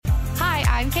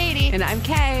I'm Katie. And I'm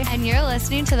Kay. And you're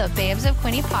listening to the Babes of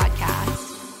Quinte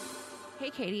podcast. Hey,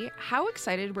 Katie, how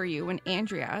excited were you when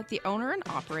Andrea, the owner and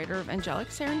operator of Angelic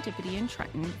Serendipity in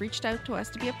Trenton, reached out to us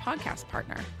to be a podcast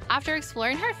partner? After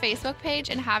exploring her Facebook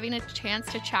page and having a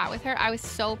chance to chat with her, I was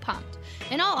so pumped.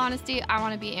 In all honesty, I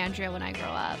want to be Andrea when I grow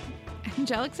up.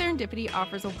 Angelic Serendipity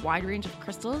offers a wide range of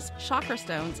crystals, chakra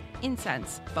stones,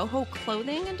 incense, boho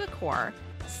clothing and decor,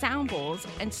 sound bowls,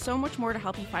 and so much more to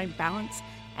help you find balance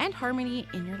and harmony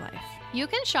in your life. You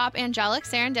can shop Angelic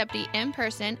Serendipity in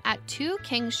person at 2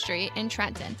 King Street in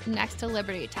Trenton, next to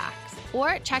Liberty Tax.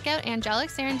 Or check out Angelic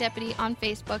Serendipity on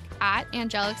Facebook at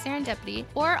Angelic Serendipity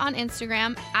or on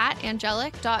Instagram at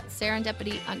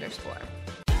angelic.serendipity_.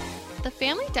 The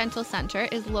Family Dental Center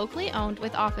is locally owned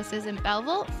with offices in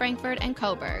Belleville, Frankfort, and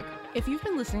Coburg. If you've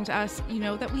been listening to us, you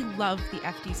know that we love the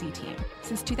FDC team.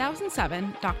 Since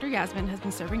 2007, Dr. Yasmin has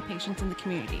been serving patients in the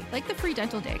community, like the Free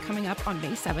Dental Day coming up on May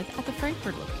 7th at the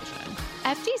Frankfort location.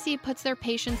 FDC puts their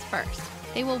patients first.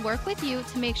 They will work with you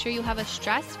to make sure you have a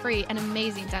stress-free and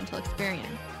amazing dental experience.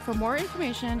 For more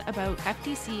information about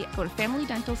FDC, go to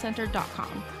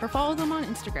familydentalcenter.com or follow them on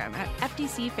Instagram at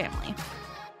FDCFamily.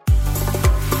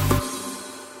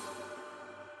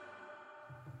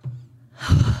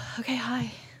 Okay,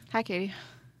 hi. Hi, Katie.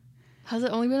 Has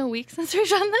it only been a week since we've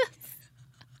done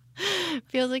this?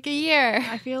 Feels like a year.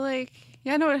 I feel like,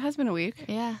 yeah, no, it has been a week.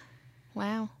 Yeah.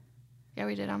 Wow. Yeah,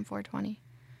 we did on 4/20.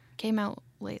 Came out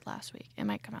late last week. It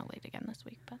might come out late again this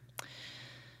week, but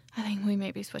I think we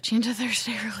may be switching to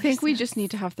Thursday releases. I think we just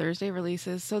need to have Thursday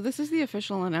releases. So this is the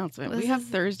official announcement. We have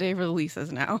Thursday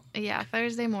releases now. Yeah,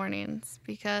 Thursday mornings,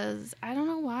 because I don't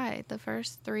know why. The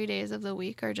first 3 days of the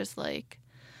week are just like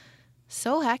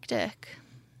so hectic.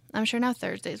 I'm sure now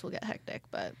Thursdays will get hectic,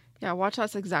 but... Yeah, watch,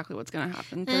 that's exactly what's going to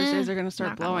happen. Thursdays are going to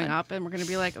start blowing up, and we're going to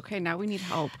be like, okay, now we need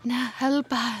help. Now help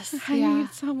us. I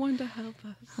need someone to help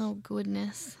us. Oh,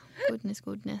 goodness. Goodness.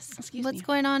 Excuse What's me.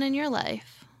 going on in your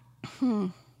life?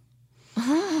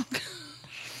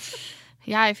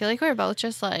 Yeah, I feel like we're both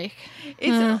just like...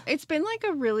 It's been like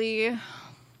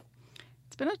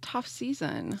it's been a tough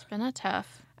season. It's been a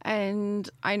tough... And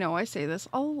I know I say this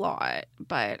a lot,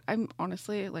 but I'm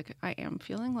honestly, like, I am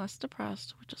feeling less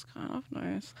depressed, which is kind of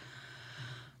nice.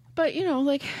 But, you know,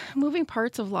 like, moving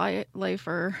parts of life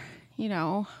are, you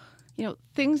know,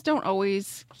 things don't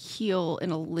always heal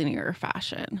in a linear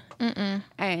fashion. Mm-mm.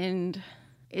 And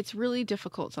it's really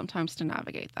difficult sometimes to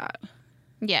navigate that.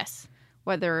 Yes.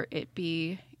 Whether it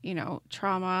be, you know,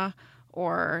 trauma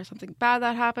or something bad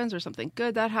that happens or something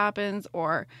good that happens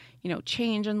or, you know,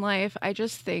 change in life. I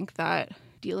just think that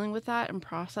dealing with that and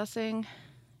processing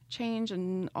change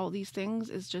and all these things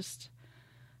is just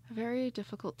a very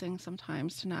difficult thing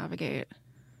sometimes to navigate.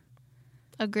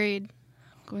 Agreed.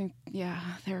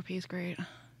 Therapy is great.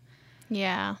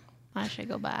 Yeah, I should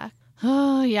go back.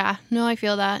 Oh, yeah. No, I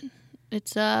feel that.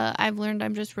 It's, I've learned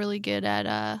I'm just really good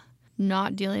at,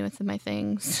 not dealing with my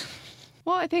things.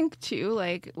 Well, I think, too,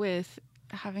 like, with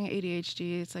having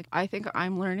ADHD, it's like, I think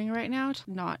I'm learning right now to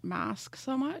not mask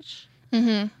so much.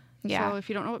 Mm-hmm. Yeah. So if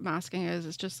you don't know what masking is,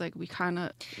 it's just like we kind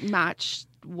of match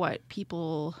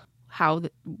how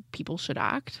people should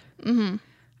act, I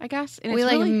guess. And we,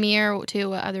 it's like, really, mirror to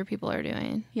what other people are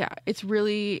doing. Yeah, it's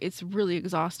really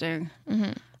exhausting.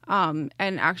 Mm-hmm.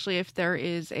 And actually, if there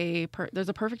is there's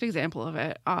a perfect example of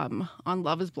it on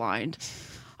Love is Blind.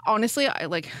 Honestly, I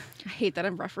hate that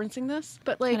I'm referencing this,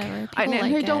 but like,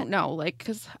 I don't know, like,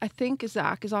 because I think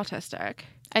Zach is autistic.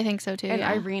 I think so too. And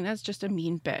yeah. Irina's just a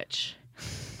mean bitch.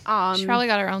 She's probably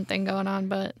got her own thing going on,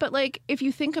 but like, if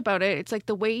you think about it, it's like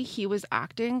the way he was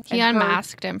acting. He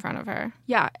unmasked in front of her.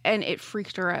 Yeah, and it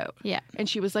freaked her out. Yeah. And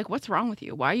she was like, what's wrong with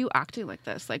you? Why are you acting like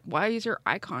this? Like, why is your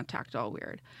eye contact all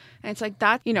weird? And it's like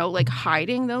that, you know, like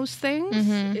hiding those things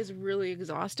is really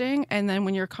exhausting. And then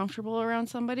when you're comfortable around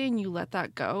somebody and you let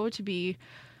that go to be,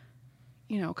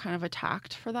 you know, kind of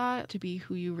attacked for that, to be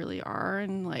who you really are.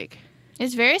 And like,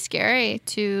 it's very scary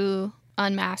to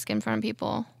unmask in front of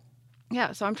people.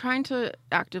 Yeah, so I'm trying to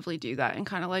actively do that and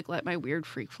kind of like let my weird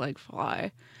freak flag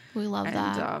fly. We love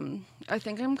that. I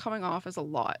think I'm coming off as a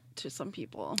lot to some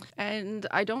people. And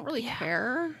I don't really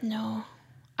care. No.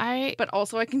 But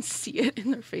also I can see it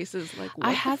in their faces. Like, what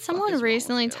I had someone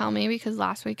recently tell me, because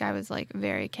last week I was like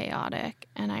very chaotic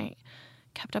and I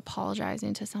kept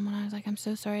apologizing to someone. I was like, I'm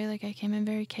so sorry. Like, I came in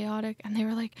very chaotic. And they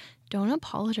were like, don't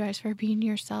apologize for being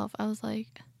yourself. I was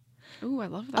like, ooh, I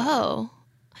love that. Oh.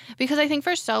 Because I think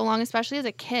for so long, especially as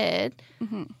a kid,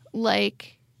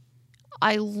 like,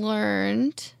 I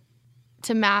learned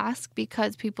to mask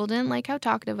because people didn't like how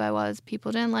talkative I was.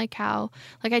 People didn't like how,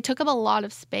 like, I took up a lot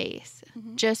of space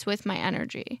just with my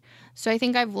energy. So I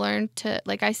think I've learned to,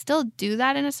 like, I still do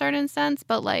that in a certain sense,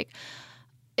 but, like,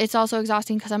 it's also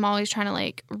exhausting because I'm always trying to,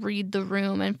 like, read the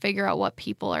room and figure out what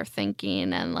people are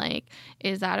thinking and, like,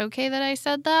 is that okay that I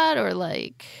said that? Or,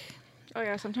 like... Oh,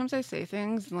 yeah. Sometimes I say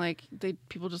things and, like,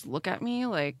 people just look at me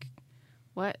like,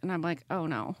 what? And I'm like, oh,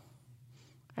 no.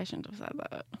 I shouldn't have said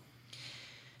that.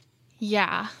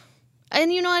 Yeah.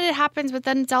 And you know what? It happens, but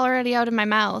then it's already out of my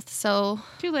mouth. So...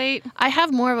 Too late. I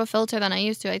have more of a filter than I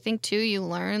used to. I think, too, you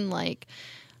learn, like...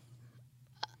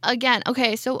 Again,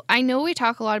 okay, so I know we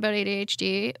talk a lot about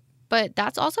ADHD, but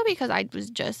that's also because I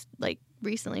was just, like,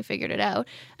 recently figured it out.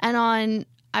 And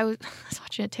I was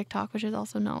watching a TikTok, which is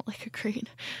also not, like, a great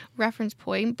reference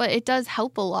point, but it does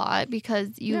help a lot because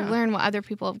you learn what other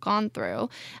people have gone through.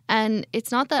 And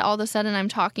it's not that all of a sudden I'm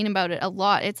talking about it a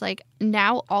lot. It's like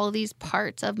now all these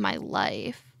parts of my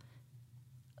life,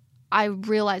 I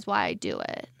realize why I do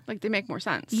it. Like, they make more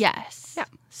sense. Yes. Yeah.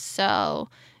 So...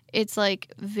 It's,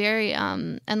 like, very,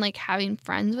 and, like, having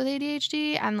friends with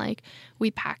ADHD and, like, we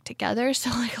pack together. So,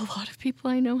 like, a lot of people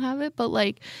I know have it. But,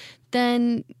 like,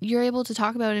 then you're able to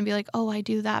talk about it and be like, oh, I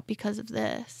do that because of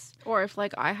this. Or if,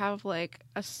 like, I have, like,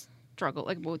 a struggle,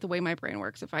 like, with the way my brain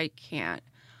works, if I can't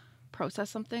process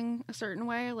something a certain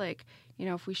way, like, you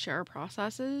know, if we share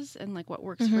processes and, like, what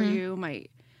works for you might...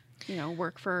 you know,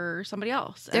 work for somebody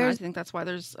else. And I think that's why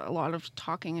there's a lot of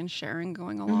talking and sharing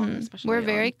going along, especially we're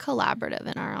very collaborative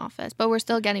in our office, but we're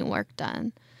still getting work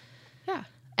done. Yeah.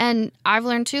 And I've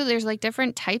learned, too, there's, like,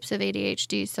 different types of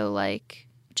ADHD. So, like,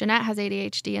 Jeanette has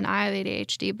ADHD and I have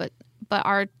ADHD, but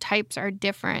our types are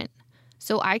different.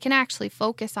 So I can actually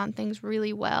focus on things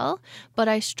really well, but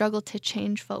I struggle to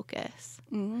change focus.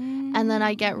 And then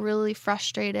I get really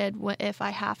frustrated if I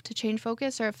have to change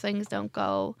focus or if things don't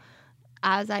go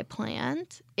as I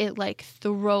planned. It, like,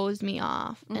 throws me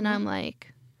off. And I'm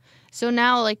like, so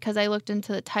now, like, because I looked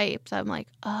into the types, I'm like,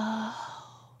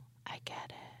 oh, I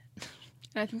get it.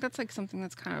 And I think that's, like, something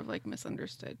that's kind of, like,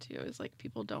 misunderstood too, is, like,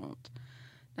 people don't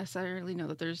necessarily know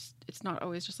that it's not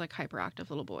always just, like, hyperactive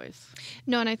little boys.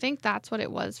 No, and I think that's what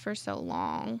it was for so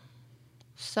long.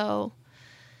 So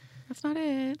that's not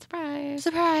it.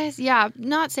 Surprise. Yeah.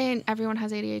 Not saying everyone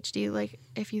has ADHD. Like,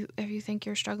 if you think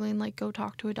you're struggling, like, go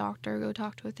talk to a doctor, go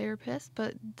talk to a therapist.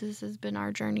 But this has been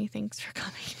our journey. Thanks for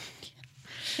coming.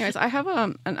 Anyways, I have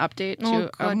an update to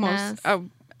a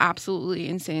absolutely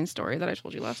insane story that I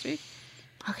told you last week.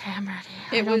 Okay, I'm ready.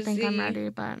 I don't think I'm ready,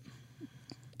 but...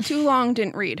 Too long,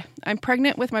 didn't read. I'm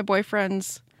pregnant with my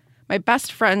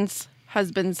best friend's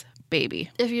husband's baby.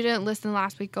 If you didn't listen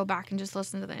last week, go back and just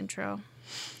listen to the intro.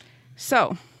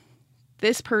 So,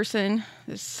 this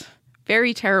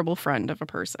very terrible friend of a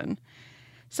person.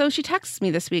 So she texts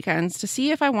me this weekend to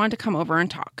see if I want to come over and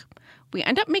talk. We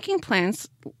end up making plans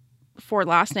for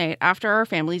last night after our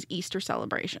family's Easter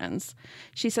celebrations.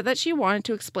 She said that she wanted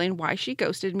to explain why she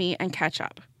ghosted me and catch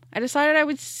up. I decided I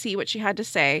would see what she had to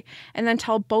say and then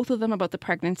tell both of them about the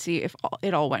pregnancy if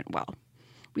it all went well.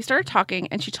 We started talking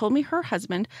and she told me her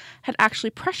husband had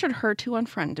actually pressured her to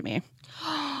unfriend me.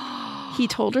 He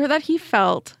told her that he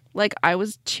felt like I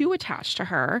was too attached to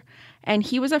her and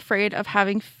he was afraid of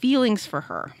having feelings for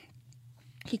her.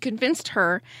 He convinced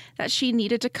her that she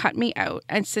needed to cut me out,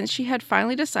 and since she had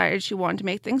finally decided she wanted to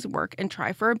make things work and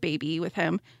try for a baby with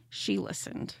him, she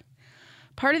listened.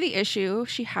 Part of the issue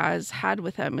she has had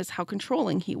with him is how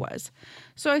controlling he was,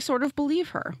 so I sort of believe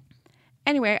her.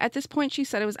 Anyway, at this point she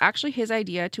said it was actually his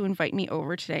idea to invite me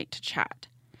over tonight to chat.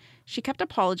 She kept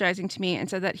apologizing to me and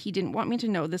said that he didn't want me to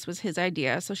know this was his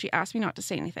idea, so she asked me not to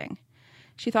say anything.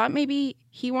 She thought maybe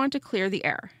he wanted to clear the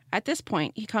air. At this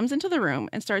point, he comes into the room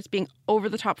and starts being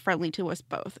over-the-top friendly to us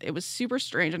both. It was super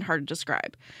strange and hard to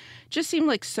describe. Just seemed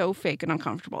like so fake and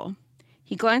uncomfortable.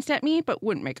 He glanced at me but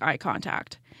wouldn't make eye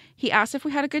contact. He asked if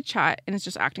we had a good chat and is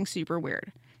just acting super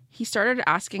weird. He started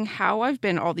asking how I've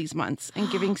been all these months and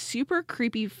giving super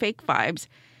creepy fake vibes,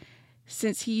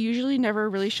 since he usually never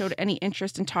really showed any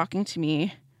interest in talking to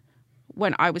me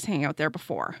when I was hanging out there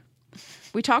before.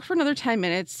 We talked for another 10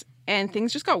 minutes, and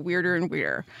things just got weirder and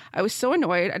weirder. I was so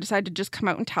annoyed, I decided to just come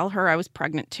out and tell her I was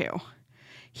pregnant too.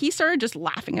 He started just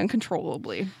laughing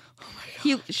uncontrollably. Oh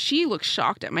my God. She looked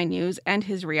shocked at my news and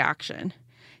his reaction.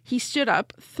 He stood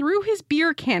up, threw his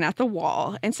beer can at the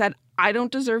wall, and said, I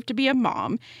don't deserve to be a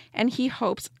mom, and he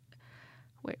hopes...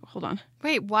 Wait, hold on.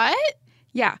 Wait, what?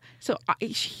 Yeah, so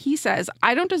he says,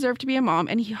 I don't deserve to be a mom,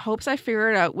 and he hopes I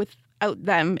figure it out without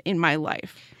them in my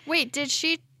life. Wait, did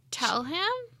she tell him?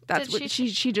 That's what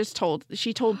she just told.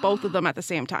 She told both of them at the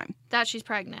same time. That she's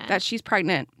pregnant. That she's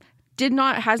pregnant.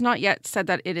 has not yet said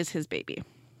that it is his baby.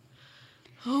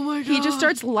 Oh my God. He just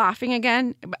starts laughing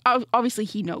again. Obviously,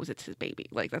 he knows it's his baby.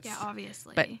 Like, that's... Yeah,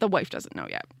 obviously. But the wife doesn't know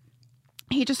yet.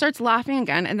 He just starts laughing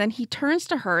again, and then he turns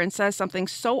to her and says something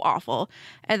so awful,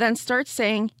 and then starts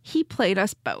saying, he played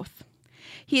us both.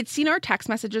 He had seen our text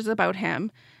messages about him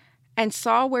and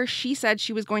saw where she said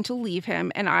she was going to leave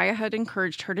him, and I had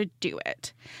encouraged her to do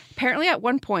it. Apparently, at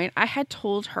one point, I had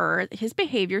told her his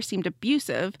behavior seemed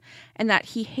abusive and that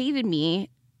he hated me,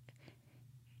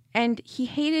 and he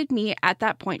hated me at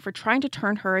that point for trying to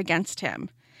turn her against him.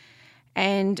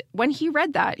 And when he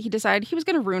read that, he decided he was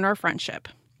going to ruin our friendship.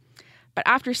 But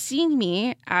after seeing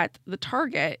me at the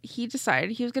Target, he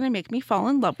decided he was going to make me fall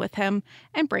in love with him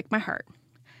and break my heart.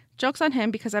 Joke's on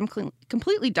him because I'm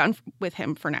completely done with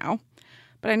him for now.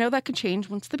 But I know that could change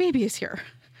once the baby is here,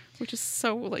 which is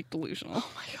so, like, delusional.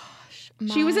 Oh, my gosh.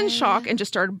 She was in shock and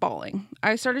just started bawling.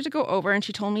 I started to go over and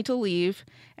she told me to leave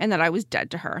and that I was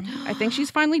dead to her. I think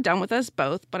she's finally done with us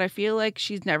both, but I feel like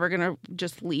she's never going to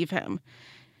just leave him.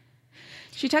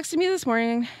 She texted me this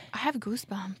morning. I have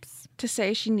goosebumps. To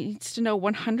say she needs to know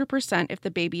 100% if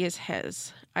the baby is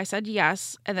his. I said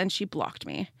yes, and then she blocked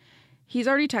me. He's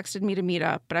already texted me to meet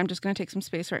up, but I'm just going to take some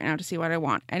space right now to see what I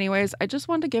want. Anyways, I just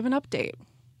wanted to give an update.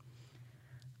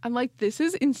 I'm like, this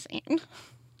is insane.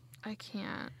 I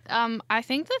can't. I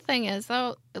think the thing is,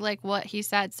 though, like what he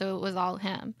said, so it was all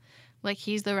him. Like,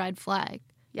 he's the red flag.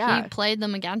 Yeah. He played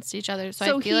them against each other.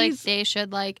 So I feel like they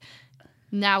should, like,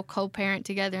 now co-parent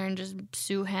together and just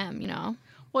sue him, you know?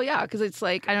 Well, yeah, because it's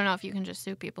like... I don't know if you can just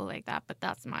sue people like that, but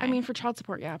that's my... I mean, for child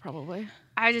support, yeah, probably.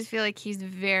 I just feel like he's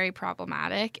very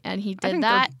problematic, and he did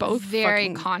that both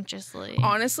very consciously.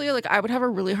 Honestly, like, I would have a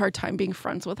really hard time being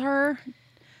friends with her.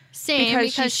 Same,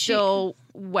 because she still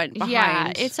went behind.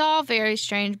 Yeah, it's all very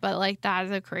strange, but, like, that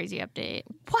is a crazy update.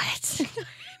 What?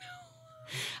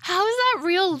 How is that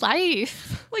real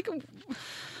life? Like,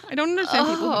 I don't understand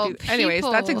people who do... Anyways,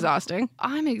 that's exhausting.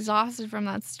 I'm exhausted from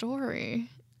that story.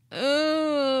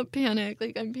 Panic.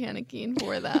 Like, I'm panicking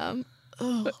for them.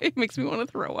 It makes me want to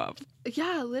throw up.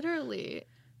 Yeah, literally.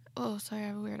 Oh, sorry, I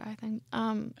have a weird eye thing.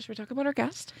 Should we talk about our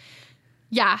guest?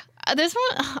 Yeah. This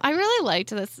one, I really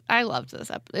liked this. I loved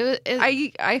this episode.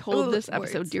 I hold this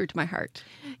episode dear to my heart.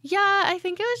 Yeah, I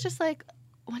think it was just like,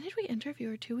 when did we interview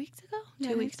her? 2 weeks ago?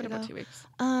 Yeah, 2 weeks ago. About 2 weeks.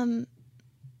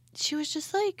 She was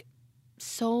just like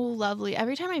so lovely.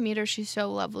 Every time I meet her, she's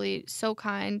so lovely, so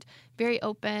kind, very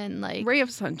open, like ray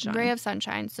of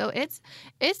sunshine. So it's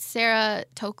Sarah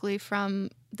Tokley, from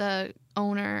the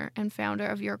owner and founder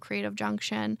of Your Creative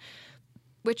Junction,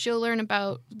 which you'll learn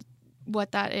about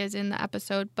what that is in the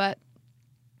episode. But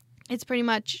it's pretty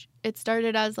much, it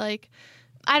started as like,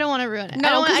 I don't want to ruin it.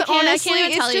 No, because honestly, I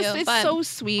can't even tell you, it's so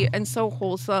sweet and so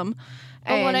wholesome.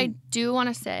 But what I do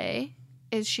want to say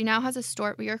is she now has a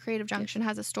store. Your Creative Junction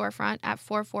has a storefront at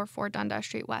 444 Dundas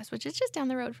Street West, which is just down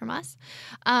the road from us.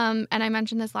 And I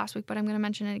mentioned this last week, but I'm going to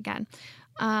mention it again.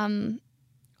 On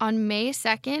May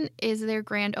 2nd is their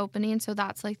grand opening, so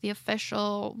that's like the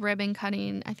official ribbon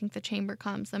cutting. I think the chamber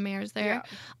comes, the mayor's there,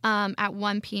 at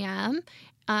 1 p.m.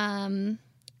 And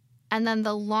then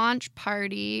the launch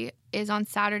party is on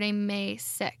Saturday, May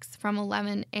 6th from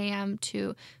 11 a.m.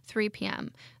 to 3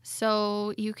 p.m.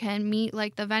 So you can meet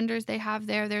like the vendors they have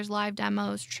there. There's live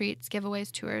demos, treats, giveaways,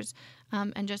 tours,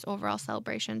 and just overall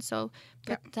celebration. So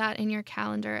put that in your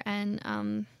calendar,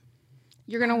 and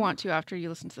you're going to want to after you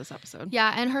listen to this episode.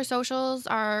 Yeah, and her socials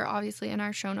are obviously in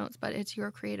our show notes, but it's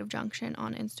Your Creative Junction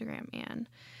on Instagram and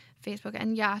Facebook.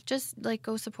 And yeah, just like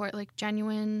go support like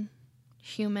genuine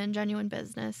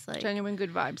business, like genuine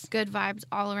good vibes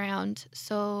all around.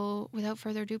 So without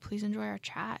further ado, please enjoy our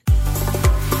chat.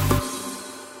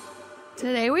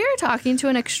 Today we are talking to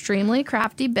an extremely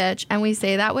crafty bitch, and we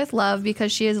say that with love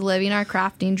because she is living our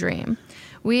crafting dream.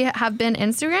 We have been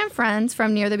Instagram friends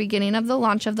from near the beginning of the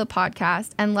launch of the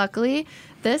podcast, and luckily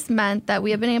this meant that we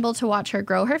have been able to watch her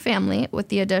grow her family with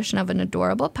the addition of an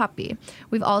adorable puppy.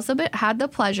 We've also had the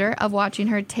pleasure of watching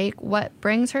her take what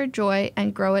brings her joy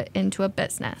and grow it into a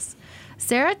business.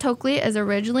 Sarah Tokley is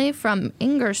originally from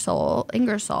Ingersoll,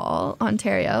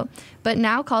 Ontario, but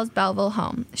now calls Belleville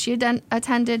home. She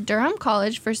attended Durham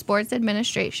College for Sports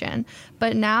Administration,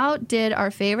 but now did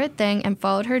our favorite thing and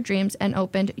followed her dreams and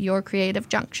opened Your Creative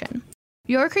Junction.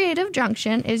 Your Creative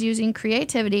Junction is using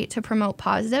creativity to promote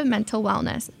positive mental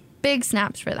wellness. Big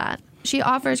snaps for that. She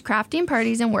offers crafting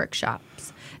parties and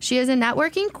workshops. She is a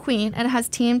networking queen and has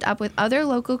teamed up with other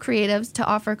local creatives to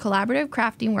offer collaborative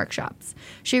crafting workshops.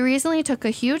 She recently took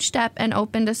a huge step and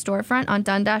opened a storefront on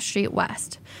Dundas Street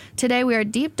West. Today we are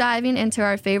deep diving into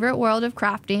our favorite world of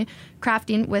crafting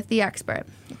with the expert.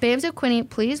 Babes of Quinny,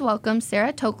 please welcome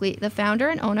Sarah Tokley, the founder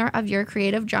and owner of Your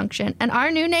Creative Junction, and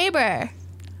our new neighbor.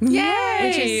 Yay!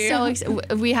 Which is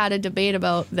so we had a debate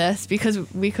about this because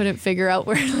we couldn't figure out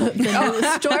where the new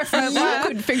storefront was.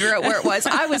 Couldn't figure out where it was.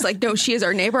 I was like, no, she is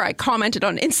our neighbor. I commented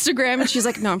on Instagram, and she's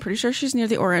like, no, I'm pretty sure she's near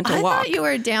the Oriental I Walk. thought you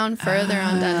were down further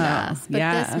on Dundas, but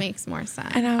yeah. this makes more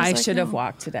sense. And I was should like, have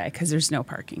walked today because there's no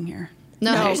parking here.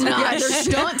 No, there's not. Yeah, there's-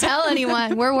 Don't tell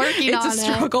anyone. We're working on It's a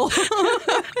struggle.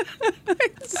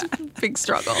 It's a big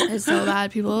struggle. It's so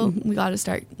bad. People, we gotta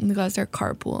start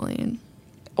carpooling.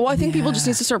 Well, I think people just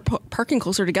need to start parking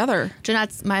closer together.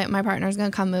 Jeanette's my partner's gonna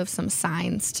come move some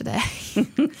signs today.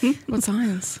 What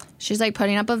signs? She's like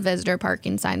putting up a visitor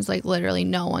parking signs. Like literally,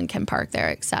 no one can park there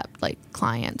except like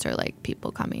clients or like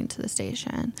people coming to the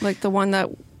station. Like the one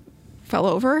that fell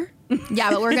over?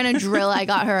 Yeah, but we're gonna drill. I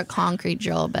got her a concrete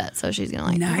drill bit, so she's gonna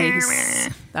like. Nice.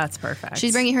 That's perfect.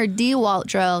 She's bringing her DeWalt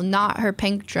drill, not her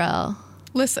pink drill.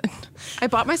 Listen, I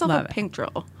bought myself Love a it. pink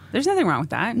drill. There's nothing wrong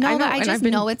with that. No, I know, but I and just I've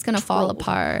been know it's gonna fall trolled.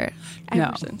 apart. No.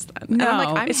 Ever since then. And No, I'm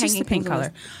like, I'm it's just hanging the pink things on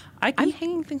color. I'm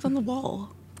hanging things on the wall.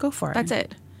 Go for it. That's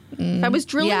it. If I was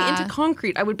drilling yeah. into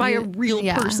concrete, I would buy a real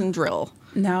Yeah. person drill.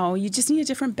 No, you just need a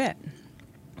different bit.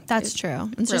 That's true.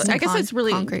 It's Really. just I guess it's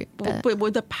really. concrete bit. But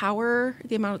would the power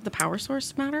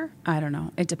source matter? I don't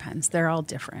know. It depends. They're all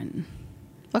different.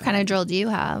 What kind of drill do you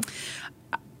have?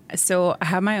 So I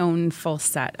have my own full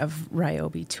set of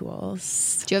Ryobi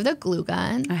tools. Do you have the glue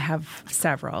gun? I have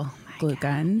several glue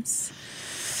guns.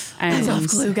 I And love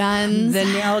glue guns. the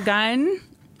nail gun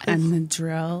and the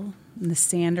drill and the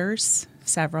sanders,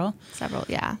 several. Several,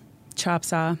 yeah. Chop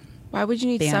saw. Why would you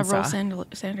need Bandsaw. several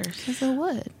sanders? Because it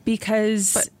would.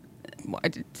 Because Well,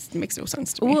 it just makes no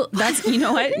sense to me. well, that's you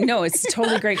know what? No, it's a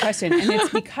totally great question, and it's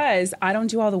because I don't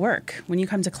do all the work when you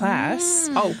come to class.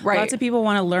 Oh, right. Lots of people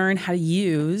want to learn how to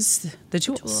use the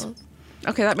tools.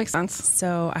 Okay, that makes sense.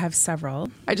 So I have several.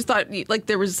 I just thought like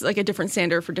there was like a different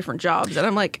sander for different jobs, and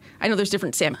I'm like, I know there's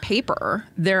different sandpaper.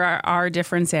 There are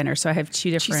different sanders, so I have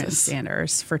two different Jesus.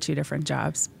 sanders for two different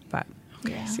jobs. But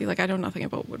Yeah. See, like I know nothing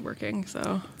about woodworking,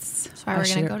 so That's why we're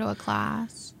going to go to a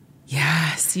class.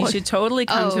 yes, you should totally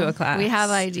come to a class. We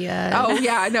have ideas. oh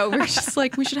yeah, no, we're just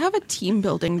like we should have a team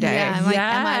building day. Yeah, I'm like,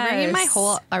 am I bringing my Yes.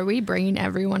 whole, are we bringing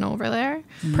everyone over there?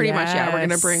 Pretty much, yeah. We're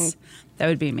gonna Yes. bring That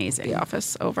would be amazing. the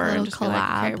office over little and just be like,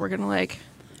 collab. okay, we're gonna like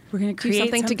We're going to create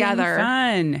something together.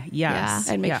 fun. Yes.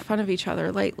 and make Yeah. fun of each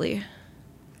other lightly.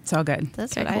 It's all good.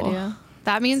 That's Okay, what cool. I do.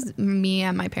 That means me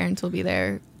and my parents will be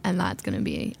there, and that's going to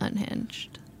be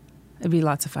unhinged. It'd be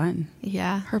lots of fun.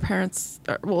 Yeah. Her parents,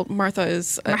 well, Martha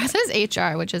is, Martha's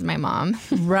HR, which is my mom.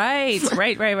 Right.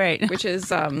 which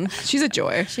is she's a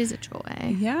joy. She's a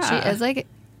joy. Yeah. She is like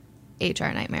HR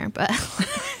nightmare, but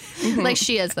like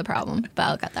she is the problem. But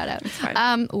I'll cut that out.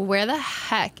 fine. Where the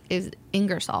heck is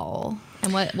Ingersoll,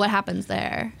 and what happens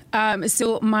there?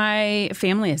 So my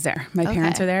family is there. My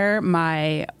parents Okay. are there.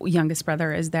 My youngest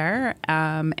brother is there.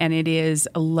 And it is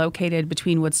located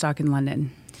between Woodstock and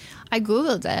London. I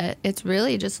googled it. It's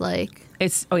really just like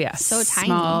It's, oh yes, So tiny.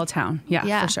 small town. Yeah,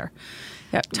 Yeah. for sure.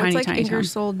 Yep, What's tiny, like tiny town.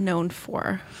 Ingersoll known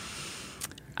for?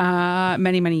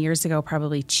 Many, many years ago,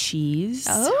 probably cheese.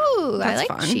 I That's like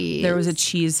fun. cheese. There was a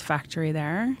cheese factory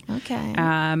there. Okay.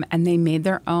 And they made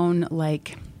their own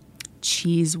like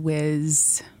cheese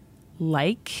whiz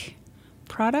like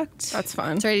product. That's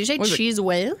fun. Sorry, did you say Was it- cheese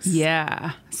whiz?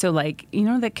 Yeah. So like, you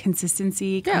know, the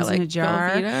consistency Yeah, comes in like a jar.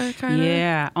 Velveeta kinda?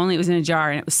 Yeah. Only it was in a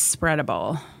jar and it was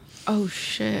spreadable. Oh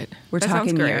shit! We're That sounds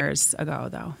talking great. years ago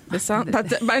though.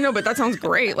 I know, but that sounds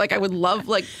great. Like I would love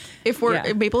like if we're Yeah.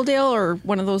 in Mapledale or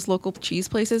one of those local cheese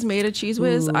places made a cheese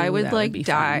whiz, Ooh, I would that like would be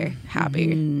die fun. happy.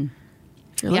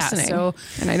 If you're Yeah, listening, so-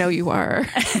 and I know you are.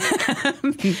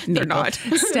 They're not.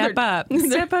 Step up.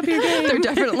 Step up your game. They're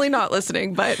definitely not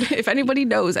listening. But if anybody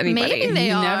knows anybody, Maybe they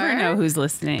You are. never know who's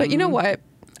listening. But you know what?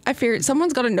 I figured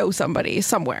someone's got to know somebody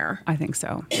somewhere. I think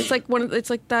so. It's like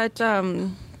it's like that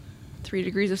 3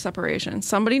 degrees of separation.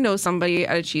 Somebody knows somebody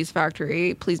at a cheese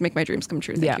factory. Please make my dreams come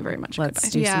true. Thank you very much. Let's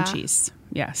Goodbye. do Yeah. some cheese.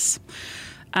 Yes.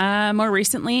 More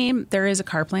recently, there is a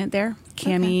car plant there,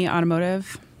 Cami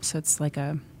Automotive. So it's like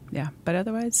but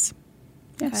otherwise,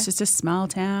 yeah, Okay. it's just a small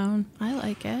town. I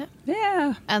like it.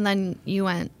 Yeah. And then you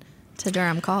went to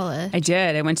Durham College. I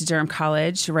did. I went to Durham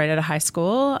College right out of high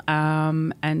school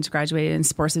and graduated in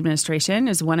sports administration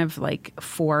as one of like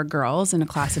 4 girls in a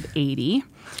class of 80.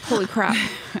 Holy crap!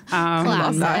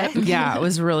 Classic. Yeah, it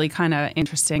was really kind of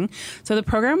interesting. So the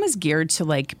program was geared to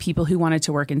like people who wanted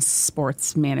to work in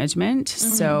sports management.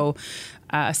 So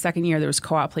second year there was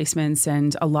co-op placements,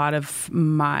 and a lot of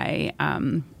my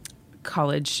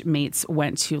college mates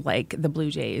went to like the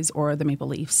Blue Jays or the Maple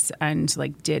Leafs and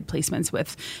like did placements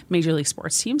with major league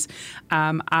sports teams.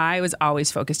 I was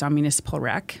always focused on municipal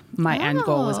rec. My end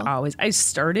goal was always, I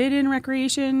started in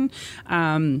recreation,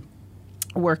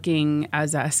 working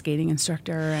as a skating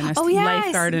instructor and a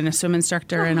lifeguard and a swim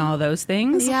instructor and all those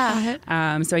things.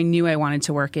 Yeah. So I knew I wanted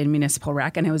to work in municipal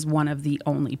rec, and I was one of the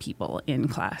only people in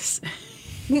class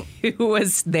who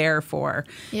was there for,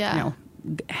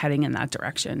 heading in that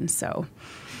direction. So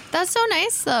That's so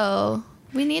nice, though.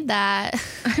 We need that.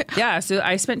 yeah, so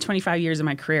I spent 25 years of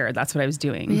my career. That's what I was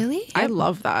doing. Really? I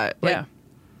love that. Like,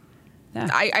 Yeah.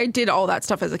 I did all that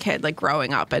stuff as a kid, like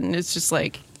growing up, and it's just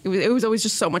like it was always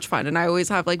just so much fun, and I always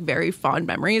have like very fond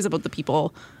memories about the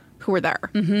people who were there.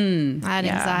 Mm-hmm. I had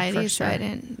anxiety, so I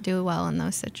didn't do well in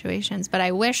those situations, but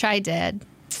I wish I did.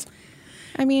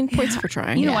 I mean, points for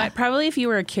trying. You know what? Probably if you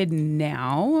were a kid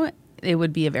now, it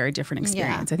would be a very different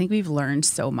experience. I think we've learned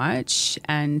so much,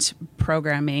 and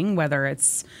programming, whether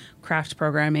it's craft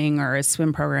programming or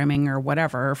swim programming or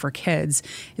whatever for kids,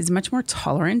 is much more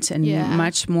tolerant and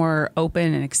much more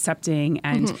open and accepting,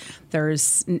 and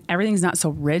everything's not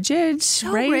so rigid.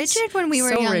 So right? rigid when we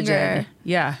were younger. Rigid.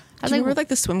 Yeah. Do you remember like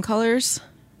the swim colors?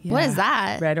 Yeah. What is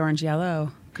that? Red, orange,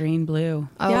 yellow, green, blue.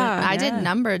 Oh, Yeah. I did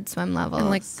numbered swim levels.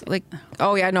 And like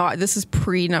oh yeah, no, this is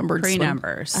pre-numbered swim.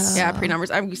 Pre-numbers. Yeah,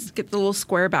 pre-numbers. I used to get the little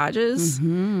square badges.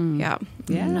 Yeah.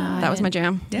 Yeah. That was my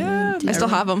jam. Yeah. I still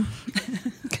have them.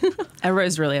 Everyone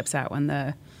was really upset when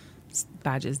the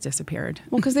badges disappeared.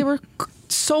 Well, because they were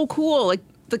so cool. Like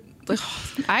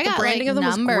I got branding like of them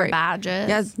was number great. badges.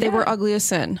 Yeah, they were ugly as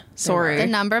sin. Sorry. The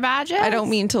number badges? I don't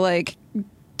mean to like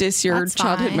diss your That's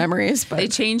childhood fine. memories, but They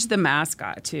changed the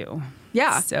masmascot too.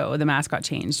 Yeah. So the mascot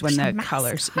changed when the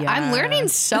colors. Yeah. I'm learning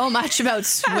so much about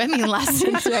swimming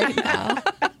lessons right now.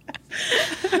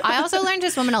 I also learned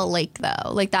to swim in a lake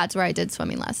though. Like that's where I did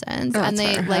swimming lessons. Oh, and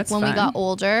they fair. like That's when we fun. got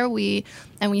older, we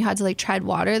had to like tread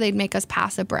water, they'd make us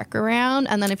pass a brick around,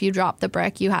 and then if you dropped the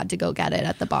brick, you had to go get it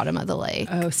at the bottom of the lake.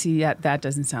 Oh, see, that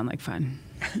doesn't sound like fun.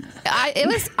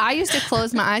 I used to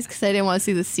close my eyes because I didn't want to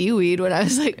see the seaweed when I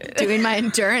was like doing my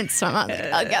endurance swim. I was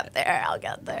like, I'll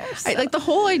get there. So, I, like the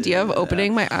whole idea of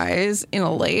opening my eyes in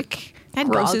a lake had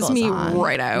grosses goggles me on.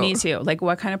 right out. Me too. Like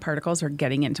what kind of particles are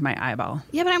getting into my eyeball?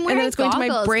 yeah, but I'm And wearing then it's going to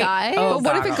goggles, my brain. guys. Oh,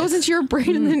 But what if it goes into your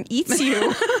brain and then eats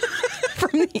you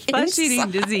from the Flesh-eating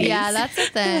inside? disease. Yeah, that's the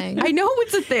thing. I know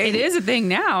it's a thing. It is a thing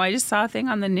now. I just saw a thing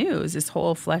on the news. This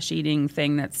whole flesh-eating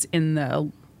thing that's in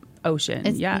the ocean.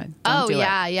 Don't do it.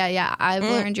 Yeah. I've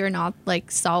learned you're not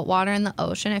like salt water in the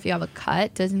ocean. If you have a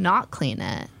cut, does not clean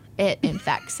it. It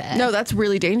infects it. No, that's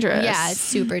really dangerous. Yeah, it's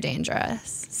super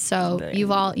dangerous. So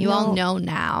you all know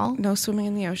now. No swimming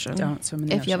in the ocean. Don't swim in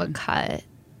the If ocean. you have a cut,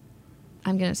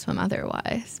 I'm gonna swim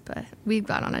otherwise. But we've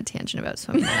got on a tangent about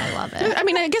swimming, and I love it. I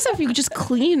mean, I guess if you could just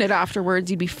clean it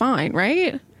afterwards, you'd be fine,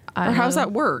 right? Or how's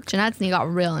that work? Jeanette's knee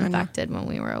got real infected when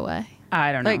we were away.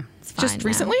 I don't know. Like It's fine just now.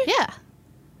 recently? Yeah,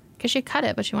 because she cut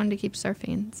it, but she wanted to keep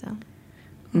surfing. So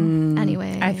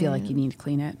anyway, I feel like you need to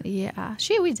clean it. Yeah,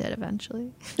 we did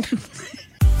eventually.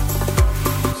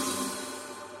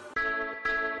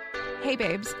 Hey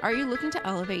babes, are you looking to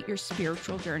elevate your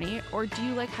spiritual journey, or do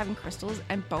you like having crystals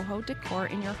and boho decor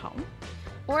in your home?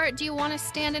 Or do you want to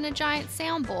stand in a giant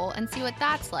sound bowl and see what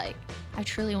that's like? I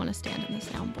truly want to stand in the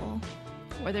sound bowl.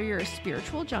 Whether you're a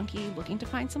spiritual junkie looking to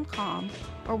find some calm,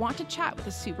 or want to chat with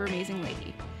a super amazing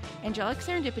lady, Angelic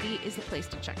Serendipity is the place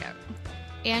to check out.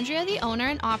 Andrea, the owner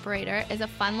and operator, is a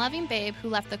fun-loving babe who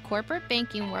left the corporate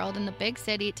banking world in the big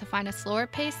city to find a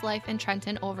slower-paced life in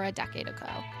Trenton over a decade ago.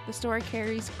 The store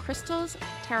carries crystals,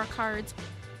 tarot cards,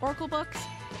 oracle books,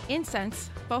 incense,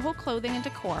 boho clothing and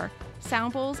decor,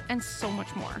 sound bowls, and so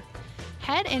much more.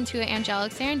 Head into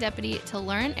Angelic Serendipity to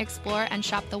learn, explore, and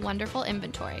shop the wonderful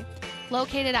inventory.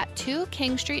 Located at 2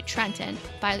 King Street, Trenton,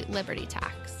 by Liberty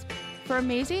Tax. For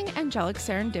amazing Angelic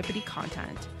Serendipity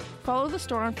content, follow the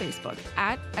store on Facebook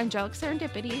at Angelic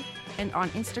Serendipity and on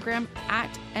Instagram at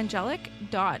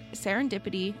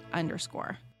angelic.serendipity_.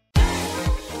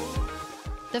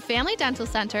 The Family Dental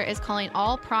Center is calling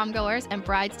all prom goers and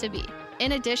brides-to-be.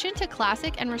 In addition to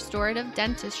classic and restorative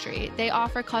dentistry, they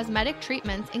offer cosmetic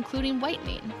treatments including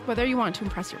whitening. Whether you want to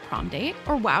impress your prom date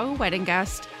or wow a wedding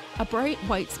guest, a bright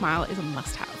white smile is a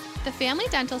must-have. The Family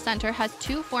Dental Center has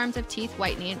 2 forms of teeth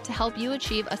whitening to help you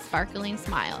achieve a sparkling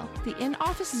smile. The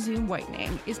in-office Zoom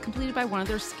whitening is completed by one of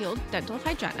their skilled dental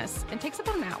hygienists and takes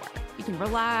about an hour. You can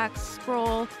relax,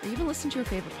 scroll, or even listen to your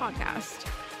favorite podcast,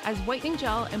 as whitening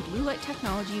gel and blue light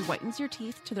technology whitens your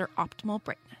teeth to their optimal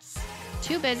brightness.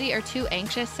 Too busy or too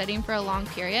anxious sitting for a long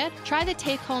period? Try the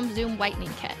take-home Zoom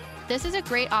whitening kit. This is a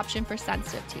great option for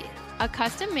sensitive teeth. A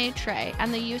custom-made tray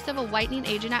and the use of a whitening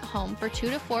agent at home for 2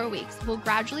 to 4 weeks will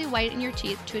gradually whiten your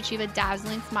teeth to achieve a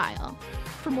dazzling smile.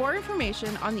 For more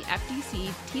information on the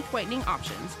FDC teeth whitening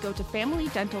options, go to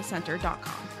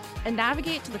FamilyDentalCenter.com and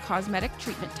navigate to the Cosmetic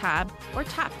Treatment tab or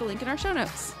tap the link in our show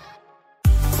notes.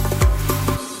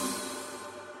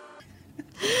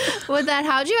 With that,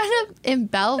 how'd you end up in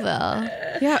Belleville?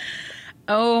 Yeah.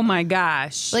 Oh my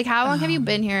gosh. Like, how long have you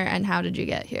been here and how did you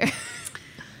get here?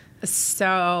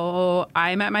 So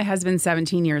I met my husband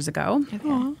 17 years ago.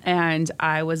 Okay. And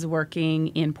I was working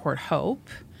in Port Hope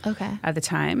at the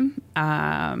time.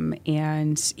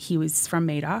 And he was from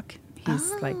Madoc.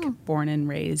 He's like born and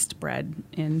raised, bred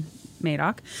in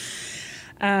Madoc.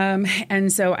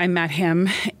 And so I met him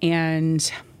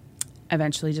and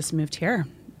eventually just moved here.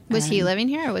 Was he living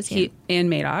here or was he in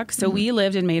Madoc? So we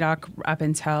lived in Madoc up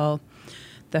until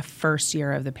the first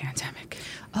year of the pandemic.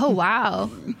 Oh, wow.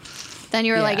 Then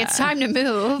you were like, it's time to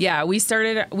move. Yeah, we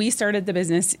started the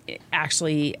business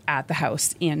actually at the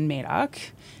house in Madoc.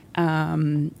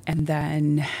 And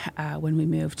then when we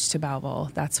moved to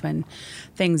Belleville, that's when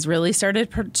things really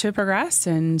started to progress.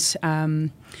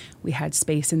 And we had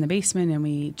space in the basement and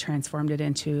we transformed it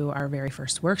into our very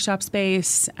first workshop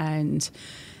space. And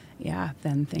yeah,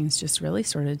 then things just really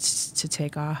started to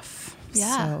take off.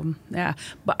 Yeah. So, yeah.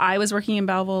 But I was working in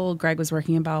Belleville. Greg was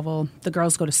working in Belleville. The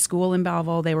girls go to school in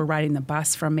Belleville. They were riding the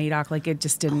bus from Madoc. Like, it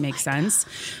just didn't make sense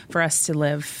for us to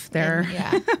live there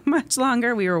much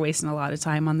longer. We were wasting a lot of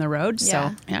time on the road.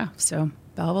 So, so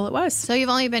Belleville it was. So you've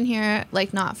only been here,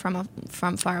 like, not from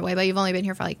far away, but you've only been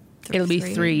here for, like, It'll be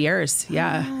 3 years.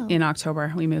 Yeah. Wow. In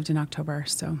October. We moved in October.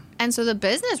 So. And so the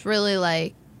business really,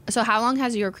 like, so how long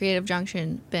has Your Creative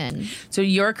Junction been? So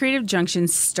Your Creative Junction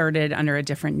started under a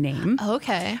different name.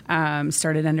 Okay.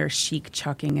 Started under Chic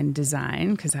Chucking and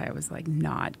Design because I was like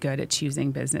not good at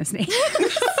choosing business names.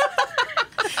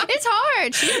 It's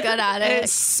hard. She's good at it.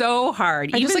 It's so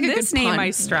hard. Even like a this good name pun.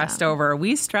 I stressed over.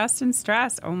 We stressed and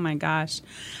stressed. Oh my gosh.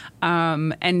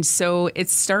 And so it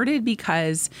started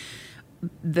because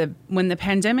when the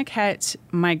pandemic hit,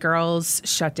 my girls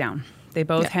shut down. They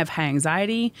both have high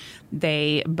anxiety.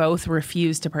 They both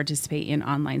refuse to participate in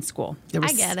online school. There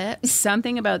was I get it.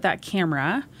 something about that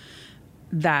camera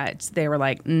that they were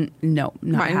like, no, not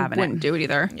Mine having wouldn't it. do it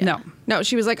either. No.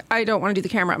 She was like, I don't want to do the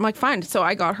camera. I'm like, fine. So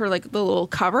I got her like the little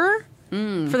cover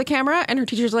for the camera, and her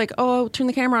teacher's like, oh, turn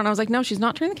the camera on. I was like, no, she's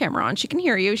not turning the camera on. She can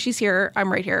hear you. She's here.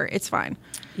 I'm right here. It's fine.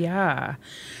 Yeah.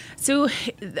 So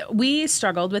we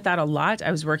struggled with that a lot.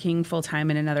 I was working full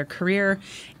time in another career.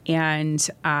 And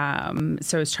so I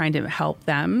was trying to help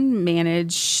them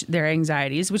manage their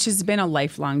anxieties, which has been a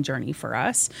lifelong journey for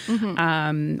us.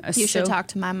 Mm-hmm. You should talk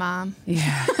to my mom.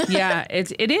 Yeah. Yeah,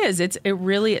 it is. It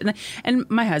really, and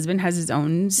my husband has his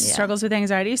own struggles with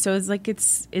anxiety. So it's like,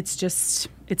 it's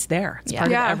there. It's part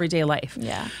of everyday life.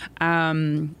 Yeah.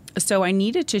 So I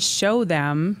needed to show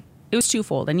them. It was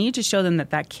twofold. I needed to show them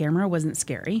that camera wasn't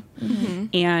scary. Mm-hmm.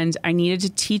 And I needed to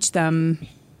teach them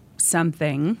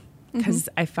something because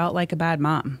I felt like a bad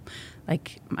mom.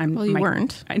 Like you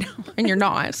weren't. I know. And you're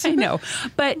not. I know.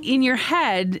 But in your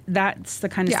head, that's the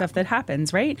kind of stuff that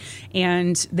happens, right?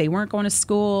 And they weren't going to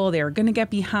school. They were going to get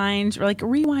behind. Like,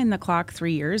 rewind the clock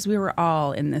 3 years. We were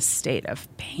all in this state of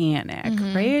panic,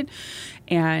 right?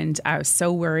 And I was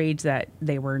so worried that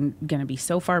they were going to be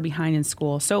so far behind in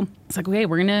school. So it's like, okay,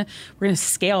 we're gonna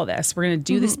scale this. We're gonna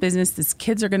do this business. These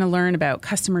kids are gonna learn about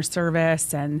customer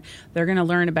service, and they're gonna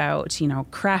learn about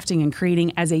crafting and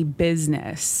creating as a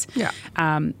business. Yeah.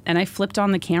 And I flipped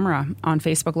on the camera on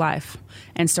Facebook Live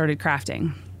and started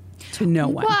crafting to no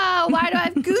one. Wow, why do I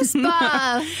have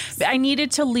goosebumps? I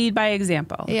needed to lead by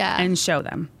example and show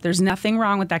them. There's nothing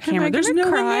wrong with that camera. There's no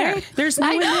one there. There's no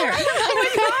one there. Oh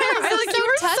my God. I was like, you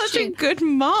were such a good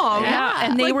mom. Yeah,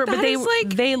 and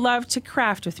they loved to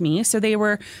craft with me. So they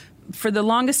were, for the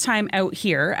longest time, out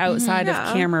here, outside of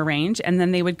camera range, and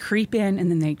then they would creep in,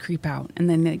 and then they'd creep out, and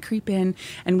then they'd creep in,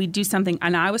 and we'd do something.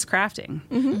 And I was crafting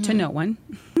to no one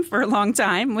for a long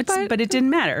time, but it didn't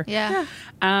matter. Yeah.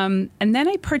 And then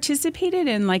I participated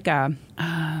in like a,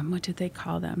 what did they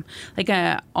call them? Like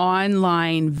a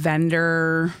online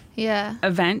vendor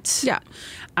event. Yeah.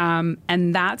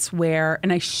 And that's where,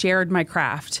 and I shared my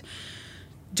craft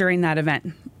during that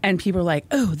event. And people were like,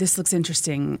 oh, this looks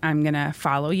interesting. I'm going to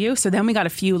follow you. So then we got a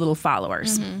few little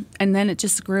followers. And then it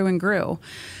just grew and grew.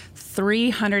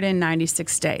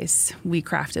 396 days we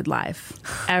crafted live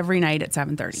every night at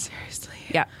 7:30. Seriously?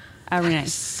 Yeah. Every night.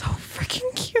 So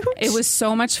freaking cute. It was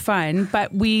so much fun,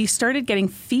 but we started getting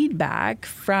feedback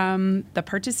from the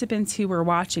participants who were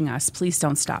watching us. Please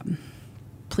don't stop.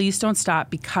 please don't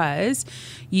stop, because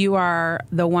you are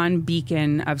the one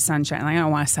beacon of sunshine. Like, I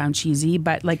don't want to sound cheesy,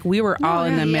 but like we were all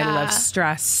in the middle of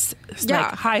stress,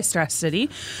 like high stress city.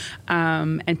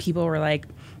 And people were like,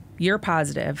 you're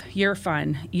positive, you're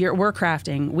fun, we're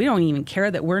crafting. We don't even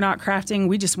care that we're not crafting.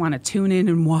 We just want to tune in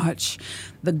and watch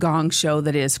the gong show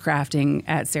that is crafting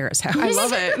at Sarah's house. I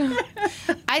love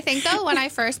it. I think, though, when I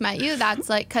first met you, that's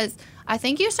like, because I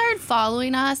think you started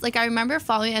following us. Like, I remember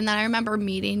following, and then I remember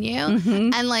meeting you.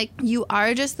 And, like, you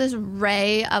are just this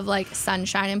ray of, like,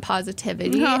 sunshine and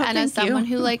positivity. And as someone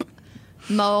who, like,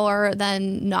 more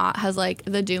than not has, like,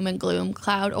 the doom and gloom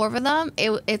cloud over them,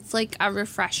 it's, like, a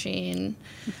refreshing...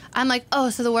 I'm like, oh,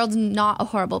 so the world's not a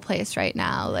horrible place right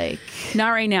now. Like, not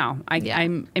right now. I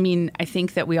mean, I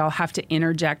think that we all have to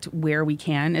interject where we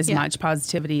can, as much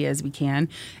positivity as we can,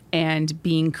 and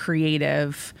being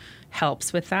creative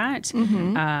helps with that.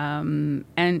 And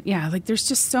yeah, like there's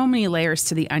just so many layers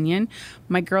to the onion.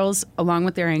 My girls, along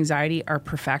with their anxiety, are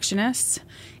perfectionists.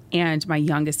 And my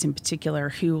youngest in particular,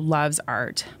 who loves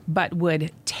art, but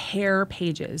would tear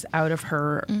pages out of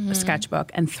her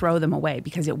sketchbook and throw them away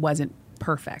because it wasn't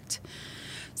perfect.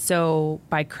 So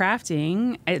by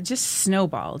crafting, it just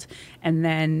snowballed. And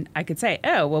then I could say,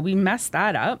 oh, well, we messed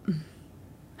that up.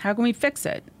 How can we fix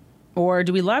it? Or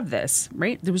do we love this,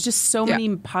 right? There was just so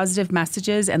many positive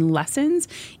messages and lessons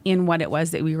in what it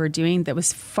was that we were doing that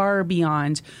was far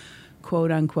beyond quote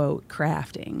unquote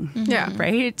crafting,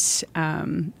 right?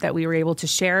 That we were able to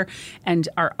share. And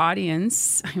our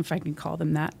audience, if I can call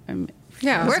them that,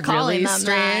 we're calling really them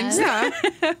strange.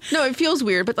 that. No, it feels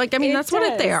weird, but like, I mean, that's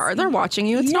what they are. They're watching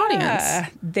you. It's an audience.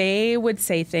 They would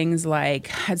say things like,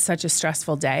 had such a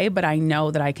stressful day, but I know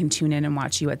that I can tune in and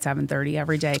watch you at 7:30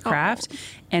 every day craft,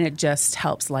 and it just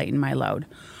helps lighten my load.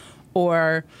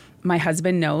 Or my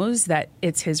husband knows that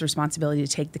it's his responsibility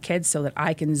to take the kids so that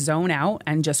I can zone out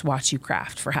and just watch you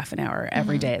craft for half an hour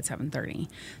every day at 7:30.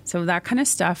 So that kind of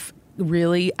stuff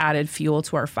really added fuel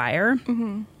to our fire.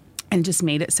 And just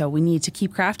made it so we need to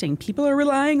keep crafting. People are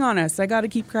relying on us. I got to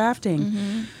keep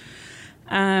crafting.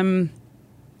 And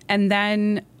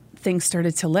then things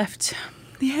started to lift.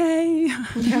 Yay.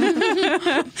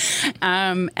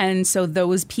 And so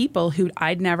those people who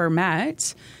I'd never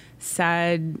met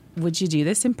said, would you do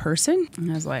this in person? And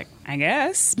I was like, I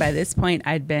guess. By this point,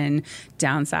 I'd been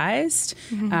downsized.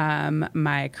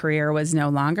 My career was no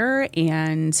longer,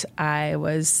 and I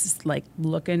was like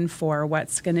looking for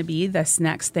what's going to be this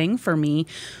next thing for me.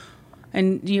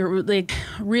 And you're like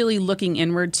really looking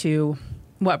inward to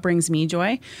what brings me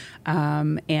joy.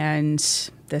 And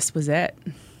this was it.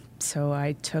 So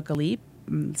I took a leap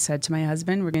and said to my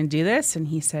husband, we're going to do this. And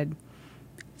he said,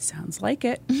 sounds like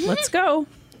it. Let's go.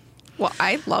 Well,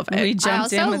 I love it. We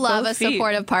jumped I in also with love both a feet.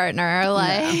 supportive partner.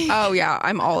 Like, Oh, yeah.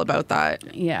 I'm all about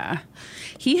that. Yeah.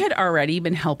 He had already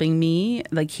been helping me.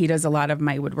 Like, he does a lot of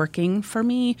my woodworking for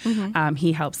me.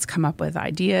 He helps come up with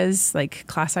ideas, like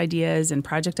class ideas and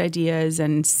project ideas,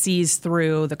 and sees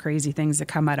through the crazy things that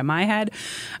come out of my head.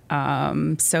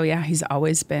 So, yeah, he's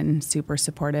always been super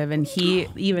supportive. And he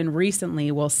even recently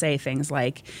will say things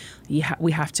like,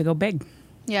 we have to go big.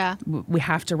 yeah. We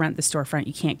have to rent the storefront.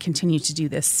 You can't continue to do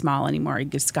this small anymore. You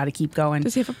just got to keep going.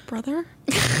 Does he have a brother?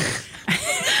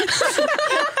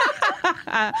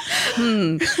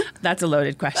 That's a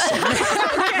loaded question.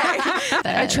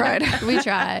 I tried. We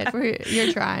tried.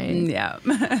 You're trying. Yeah.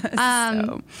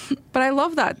 But I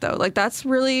love that, though. Like, that's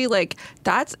really, like,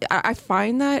 I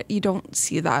find that you don't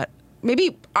see that.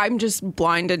 Maybe I'm just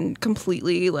blind and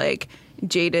completely, like,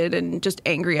 jaded and just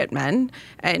angry at men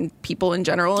and people in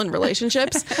general in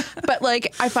relationships. But,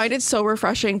 like, I find it so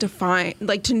refreshing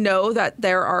to know that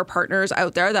there are partners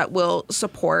out there that will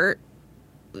support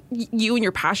you and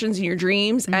your passions and your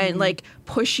dreams and, like,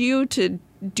 push you to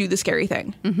do the scary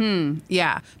thing.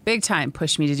 Yeah, big time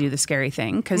push me to do the scary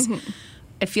thing, because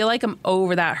I feel like I'm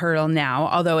over that hurdle now,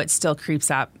 although it still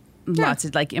creeps up. Lots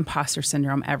of like imposter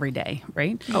syndrome every day,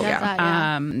 right? Oh,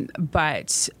 yeah.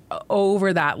 But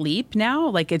over that leap now,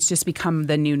 like it's just become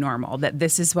the new normal, that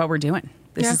this is what we're doing.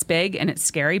 This is big and it's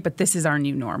scary, but this is our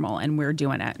new normal and we're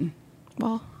doing it.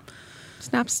 Well,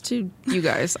 snaps to you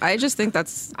guys. I just think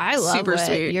that's I love super what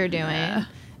sweet. you're doing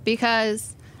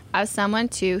because as someone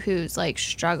too who's like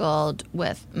struggled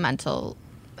with mental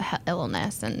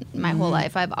illness and my whole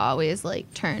life, I've always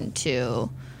like turned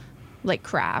to like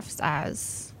crafts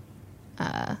as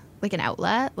like an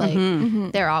outlet. Like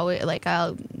they're always like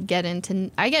I get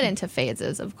into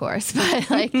phases, of course, but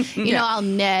like you know, I'll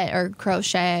knit or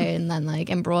crochet and then like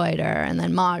embroider and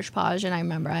then Mod Podge. And I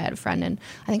remember I had a friend, and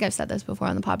I think I've said this before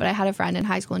on the pod, but I had a friend in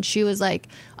high school, and she was like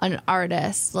an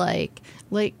artist, like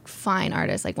fine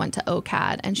artist, like went to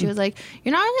OCAD, and she was like,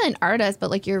 you're not really an artist, but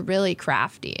like you're really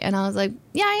crafty. And I was like,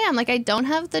 yeah, I am. Like I don't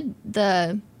have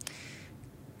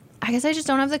I guess I just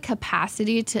don't have the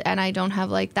capacity to, and I don't have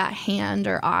like that hand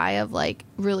or eye of like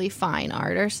really fine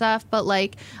art or stuff. But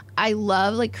like, I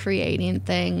love like creating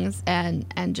things and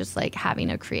just like having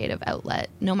a creative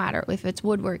outlet, no matter if it's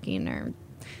woodworking or,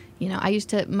 you know,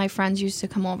 my friends used to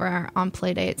come over on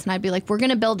play dates, and I'd be like, we're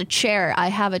going to build a chair. I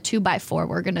have a 2x4.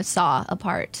 We're going to saw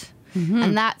apart.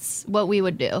 And that's what we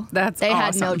would do. They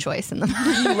had no choice in the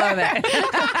matter. Love it.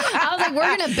 I was like,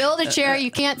 we're going to build a chair.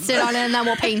 You can't sit on it, and then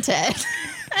we'll paint it.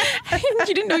 You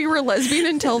didn't know you were a lesbian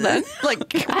until then?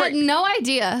 Like, I had no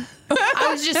idea. I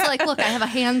was just like, look, I have a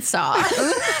handsaw.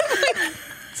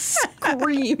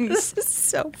 Screams.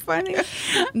 So funny.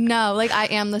 No, like I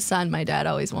am the son my dad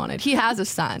always wanted. He has a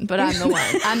son, but I'm the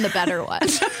one. I'm the better one.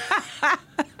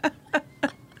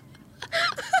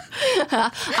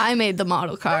 I made the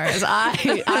model cars.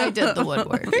 I did the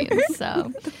woodworking.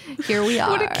 So here we are.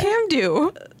 What did Cam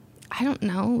do? I don't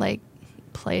know, like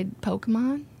played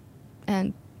Pokemon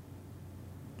and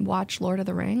watched Lord of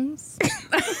the Rings.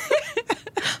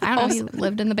 I don't know. He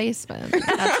lived in the basement.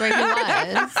 That's where he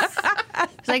was.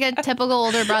 He's like a typical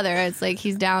older brother. It's like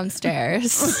he's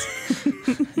downstairs.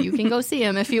 You can go see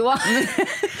him if you want.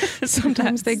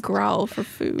 Sometimes they growl for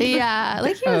food. Yeah,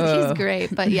 like he's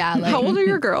great. But yeah, like, how old are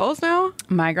your girls now?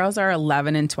 My girls are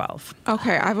 11 and 12.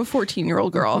 Okay, I have a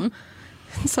 14-year-old girl.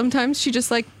 Sometimes she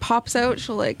just like pops out.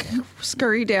 She'll like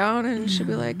scurry down, and she'll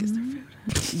be like, "Is there food?"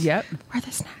 Yep. Where are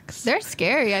the snacks? They're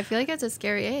scary. I feel like it's a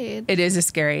scary age. It is a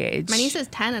scary age. My niece is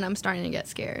 10, and I'm starting to get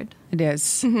scared. It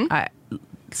is.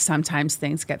 Sometimes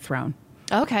things get thrown.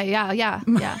 Okay, yeah. Yeah,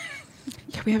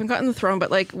 we haven't gotten the throne,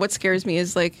 but like what scares me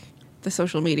is like the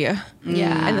social media.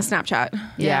 Yeah. And the Snapchat.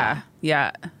 Yeah.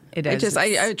 It is.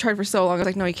 I tried for so long. I was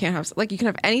like, no, you can't have, like, you can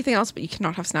have anything else, but you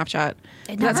cannot have Snapchat.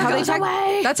 That's how they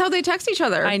text. That's how they text each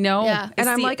other. I know. Yeah. And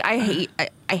I'm like, I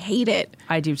hate it.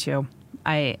 I do too.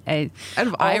 I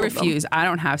of refuse. I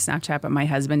don't have Snapchat, but my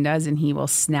husband does, and he will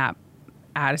snap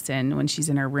Addison when she's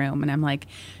in her room, and I'm like,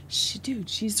 dude,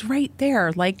 she's right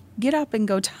there. Like, get up and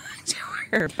go talk to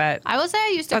her. But I will say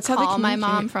I used to That's how they call my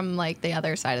communicate. mom from like the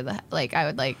other side of the, like I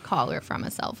would like call her from a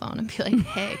cell phone and be like,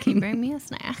 hey, can you bring me a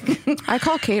snack? I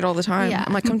call Kate all the time. Yeah.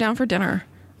 I'm like, come down for dinner.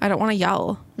 I don't want to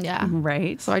yell. Yeah.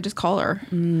 right. So I just call her,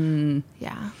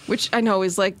 Yeah. which I know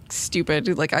is like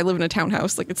stupid. Like, I live in a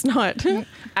townhouse. Like, it's not.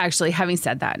 Actually, having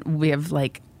said that, we have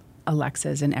like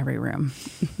Alexas in every room.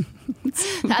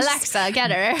 Alexa,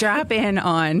 get her. Drop in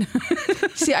on.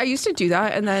 See, I used to do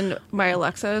that, and then my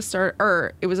Alexa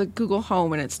it was a Google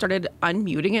Home, and it started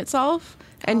unmuting itself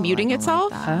and muting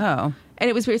itself. Oh. And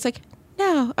it was weird. It's like,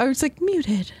 now, I was like,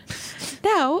 muted.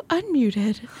 Now,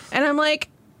 unmuted. And I'm like,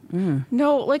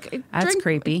 no, like, That's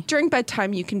creepy. During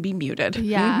bedtime, you can be muted.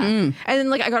 Yeah. And then,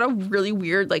 like, I got a really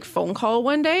weird, like, phone call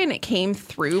one day, and it came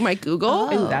through my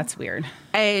Google. Ooh, that's weird.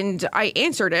 And I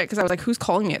answered it because I was like, who's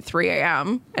calling me at 3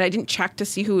 a.m.? And I didn't check to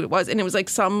see who it was. And it was like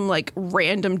some like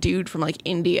random dude from like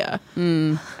India.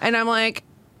 And I'm like,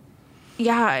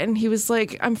 yeah. And he was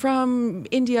like, I'm from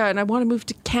India and I want to move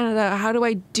to Canada. How do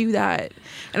I do that?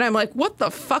 And I'm like, what the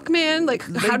fuck, man? Like,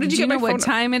 how did you get know my phone? what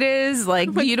time it is? Like,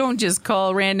 you don't just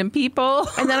call random people.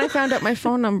 And then I found out my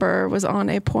phone number was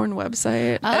on a porn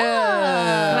website. Oh.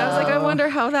 And I was like, I wonder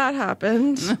how that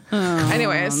happened.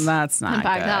 Anyways, That's not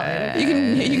Back good. that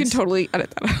later. you can totally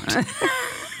edit that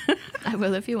out. I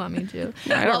will if you want me to.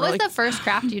 I don't What was really- the first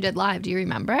craft you did live? Do you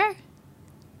remember?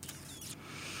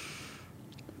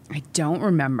 I don't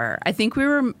remember. I think we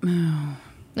were.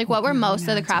 Like, what were most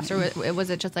of the crafts, or was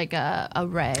it just like a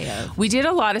array of? We did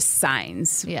a lot of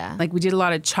signs. Yeah. Like, we did a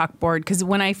lot of chalkboard. Because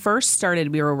when I first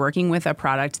started, we were working with a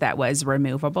product that was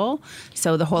removable.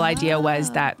 So the whole idea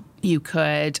was that you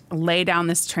could lay down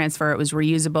this transfer. It was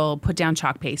reusable, put down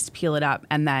chalk paste, peel it up,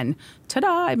 and then,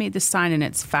 ta-da, I made this sign, and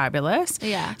it's fabulous.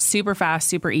 Yeah. Super fast,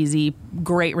 super easy,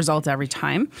 great results every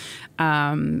time.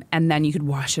 And then you could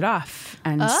wash it off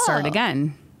and start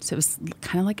again. So it was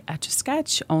kind of like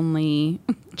Etch-a-Sketch, only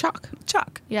chalk.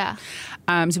 Yeah.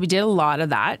 So we did a lot of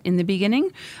that in the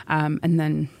beginning. And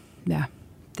then,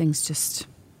 things just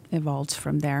evolved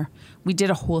from there. We did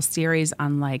a whole series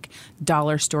on like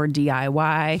dollar store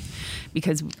DIY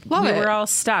because we were all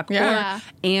stuck. Yeah. Or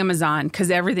Amazon,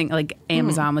 because everything, like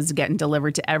Amazon was getting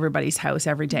delivered to everybody's house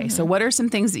every day. So what are some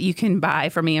things that you can buy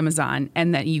from Amazon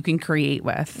and that you can create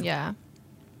with? Yeah.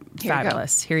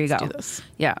 fabulous. Here you go. Let's do this.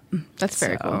 Yeah. That's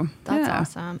very cool. That's yeah.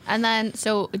 awesome. And then,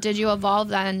 so did you evolve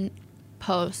then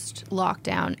post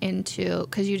lockdown into,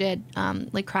 because you did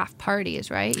like craft parties,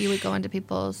 right? You would go into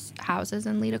people's houses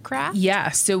and lead a craft?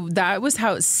 Yeah, so that was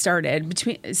how it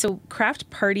started. So craft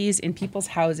parties in people's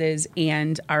houses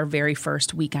and our very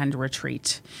first weekend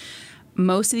retreat.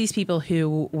 Most of these people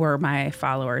who were my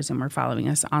followers and were following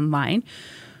us online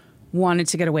wanted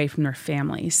to get away from their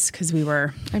families because we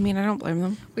were... I mean, I don't blame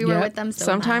them. We were with them so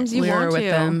Sometimes much. you we want were with to.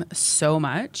 them so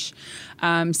much.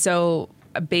 So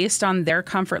based on their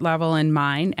comfort level and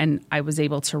mine, and I was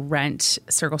able to rent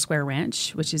Circle Square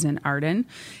Ranch, which is in Arden,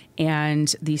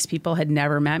 and these people had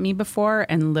never met me before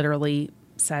and literally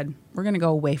said, we're going to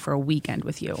go away for a weekend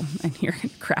with you and you're going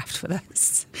to craft with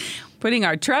us. Putting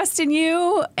our trust in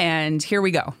you, and here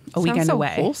we go, a weekend so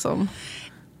away. Wholesome.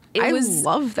 I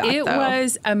love that. It though.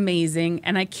 was amazing,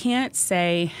 and I can't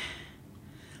say,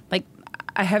 like,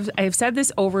 I have said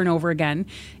this over and over again.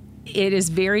 It is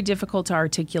very difficult to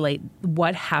articulate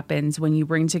what happens when you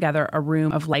bring together a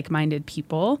room of like-minded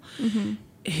people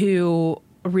who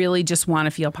really just want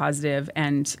to feel positive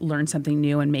and learn something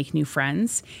new and make new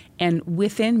friends. And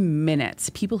within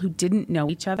minutes, people who didn't know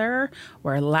each other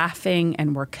were laughing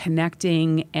and were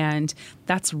connecting. And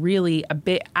that's really a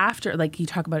bit after, like you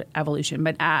talk about evolution,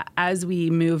 but as we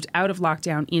moved out of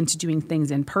lockdown into doing things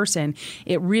in person,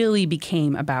 it really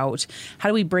became about how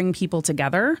do we bring people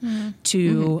together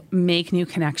to make new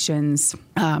connections,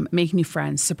 make new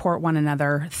friends, support one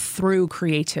another through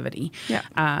creativity. Yeah.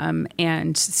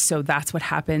 And so that's what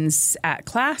happens at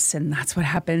class, and that's what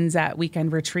happens at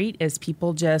weekend retreat is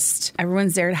people just,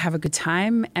 everyone's there to have a good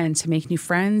time and to make new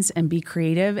friends and be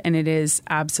creative. And it is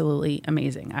absolutely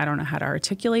amazing. I don't know how to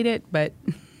articulate it, but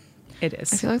it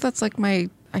is. I feel like that's like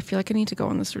I feel like I need to go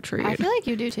on this retreat. I feel like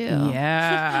you do too.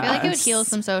 Yeah. I feel like it would heal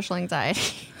some social anxiety.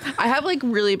 I have like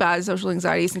really bad social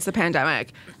anxiety since the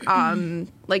pandemic.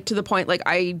 Like to the point, like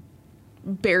I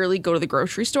barely go to the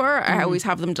grocery store. I always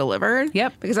have them delivered.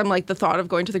 Yep. Because I'm like, the thought of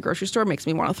going to the grocery store makes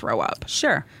me want to throw up.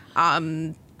 Sure.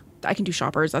 I can do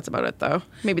Shoppers. That's about it though.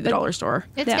 Maybe the dollar store.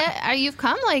 It's Yeah. good. You've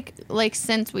come like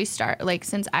since we start, like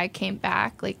since I came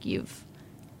back, like you've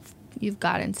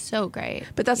gotten so great.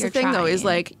 But that's You're the thing though, is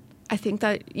trying. like, I think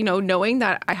that, you know, knowing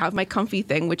that I have my comfy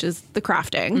thing, which is the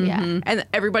crafting. Yeah. And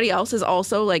everybody else is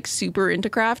also like super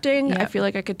into crafting. I Yep. feel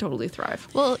like I could totally thrive.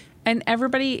 Well, And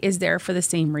everybody is there for the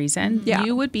same reason. Yeah.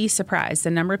 You would be surprised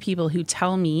the number of people who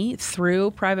tell me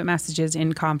through private messages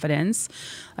in confidence,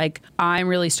 like, I'm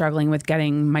really struggling with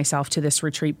getting myself to this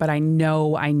retreat, but I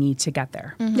know I need to get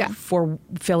there. Yeah. For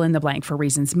fill in the blank for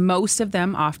reasons. Most of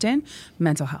them often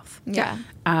mental health. yeah.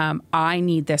 I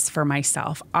need this for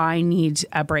myself. I need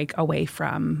a break away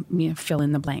from, fill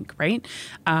in the blank, right?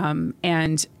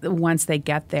 And once they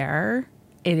get there,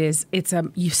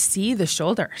 you see the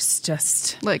shoulders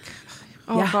just Like,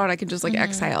 oh Yeah. God, I can just like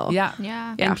exhale. Yeah.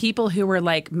 Yeah. And people who were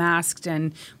like masked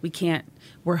and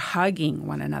we're hugging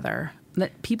one another.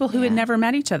 People who had Yeah. never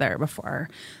met each other before.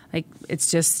 Like,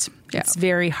 it's just, it's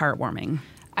very heartwarming.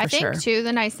 I for think sure. too,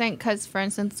 the nice thing, because for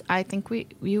instance, I think we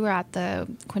were at the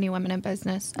Quinny Women in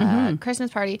Business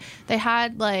Christmas party. They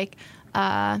had like,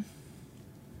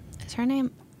 is her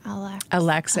name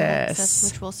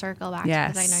Alexis. which we'll circle back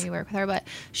Yes. to because I know you work with her, but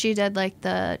she did like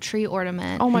the tree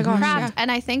ornament. Oh my gosh, craft. yeah.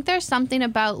 And I think there's something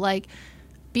about like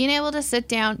being able to sit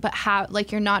down, but have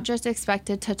like you're not just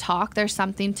expected to talk. There's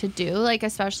something to do, like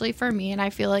especially for me, and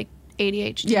I feel like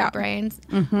ADHD brains,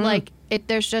 like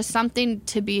there's just something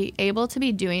to be able to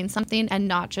be doing something and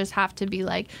not just have to be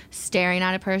like staring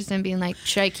at a person and being like,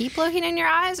 should I keep looking in your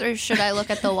eyes or should I look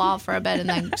at the wall for a bit and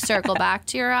then circle back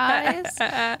to your eyes?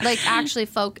 Like actually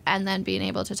and then being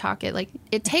able to talk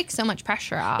it takes so much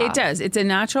pressure off. It does. It's a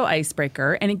natural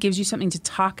icebreaker, and it gives you something to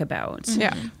talk about.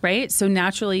 Yeah. Right? So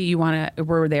naturally,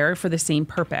 we're there for the same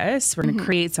purpose. We're going to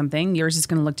create something. Yours is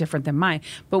going to look different than mine,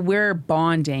 but we're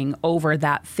bonding over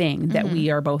that thing that we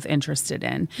are both interested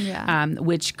in,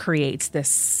 which creates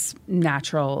this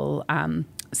natural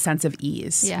sense of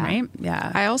ease. Yeah. Right?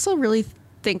 Yeah. I also really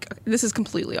think, this is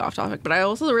completely off topic, but I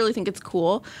also really think it's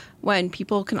cool when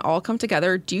people can all come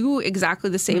together, do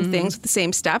exactly the same things with the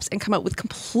same steps, and come up with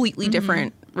completely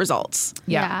different results.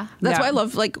 Yeah. That's why I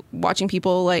love like watching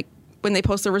people like when they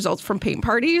post their results from paint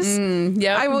parties.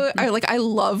 I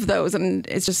love those, and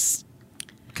it's just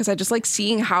because I just like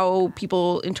seeing how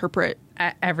people interpret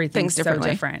Everything's so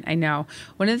differently. different. I know.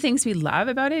 One of the things we love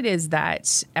about it is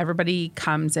that everybody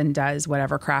comes and does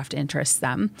whatever craft interests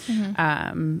them,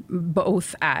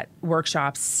 both at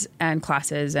workshops and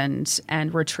classes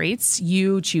and retreats.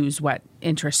 You choose what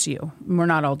interests you. We're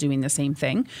not all doing the same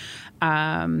thing.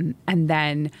 And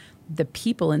then the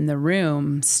people in the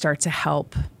room start to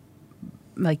help,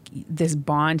 like this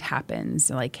bond happens,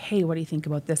 like, hey, what do you think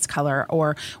about this color?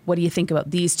 Or what do you think about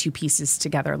these two pieces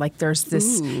together? Like there's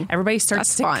this, everybody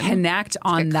starts to connect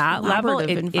on that level.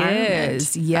 It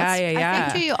is. Yeah. I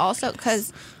think too, you also,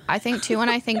 because I think too, when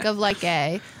I think of like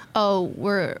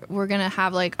we're going to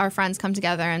have like our friends come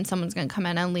together and someone's going to come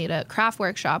in and lead a craft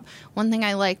workshop. One thing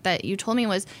I like that you told me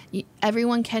was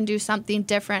everyone can do something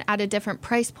different at a different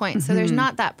price point. So there's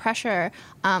not that pressure,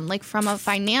 like from a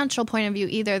financial point of view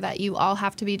either, that you all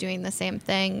have to be doing the same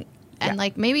thing. And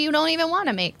like maybe you don't even want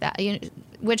to make that,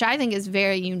 which I think is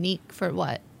very unique for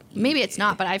what. Maybe it's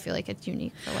not, but I feel like it's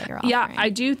unique for what you're offering. Yeah, I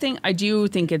do think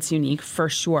it's unique for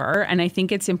sure. And I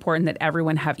think it's important that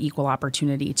everyone have equal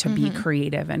opportunity to be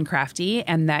creative and crafty,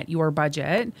 and that your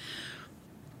budget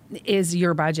is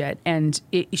your budget, and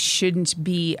it shouldn't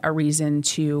be a reason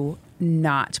to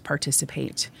not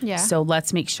participate. Yeah. So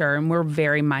let's make sure, and we're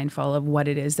very mindful of what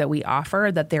it is that we offer,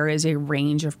 that there is a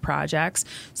range of projects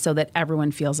so that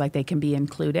everyone feels like they can be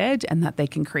included and that they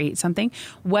can create something,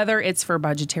 whether it's for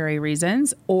budgetary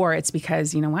reasons or it's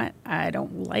because, you know what, I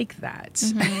don't like that.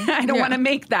 I don't want to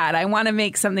make that. I want to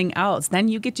make something else. Then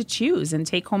you get to choose and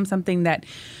take home something that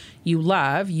you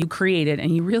love, you created,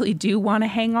 and you really do want to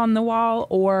hang on the wall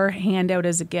or hand out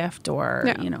as a gift or,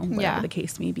 whatever the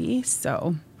case may be.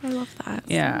 So I love that.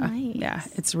 Yeah. So nice.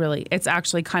 Yeah. It's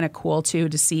actually kind of cool too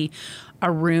to see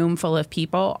a room full of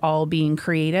people all being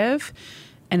creative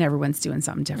and everyone's doing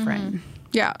something different.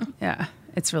 Yeah. Yeah.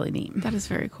 It's really neat. That is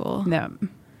very cool. Yeah.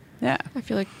 Yeah. I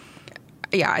feel like,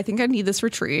 I think I need this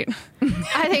retreat.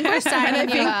 I think we're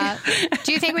signing you up.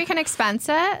 Do you think we can expense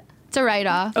it? It's a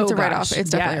write-off. It's a write-off.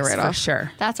 It's definitely a write-off. For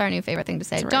sure. That's our new favorite thing to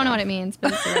say. Don't know what it means,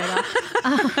 but it's a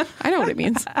write-off. I know what it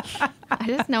means. I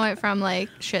just know it from like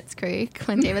Schitt's Creek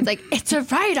when David's like, it's a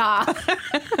write-off.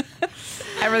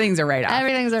 Everything's a write-off.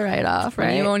 Everything's a write-off, right?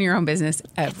 When you own your own business,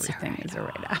 everything is a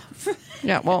write-off.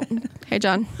 Yeah, well, hey,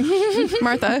 John.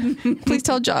 Martha, please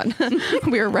tell John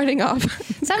we are writing off.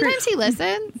 Sometimes he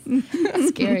listens.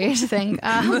 Scary to think.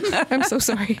 I'm so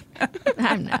sorry.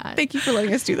 I'm not. Thank you for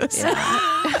letting us do this.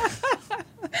 Yeah.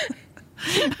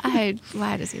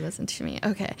 Why does he listen to me?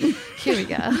 Okay, here we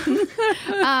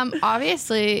go.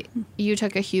 Obviously, you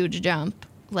took a huge jump,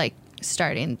 like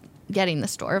getting the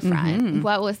storefront.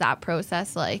 What was that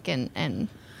process like? And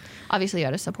obviously, you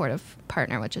had a supportive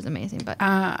partner, which is amazing. But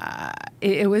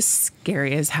it was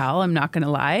scary as hell. I'm not going to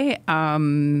lie.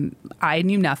 I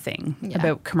knew nothing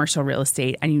about commercial real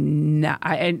estate. I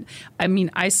knew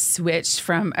I switched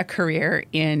from a career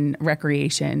in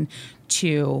recreation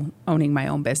to owning my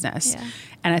own business. Yeah.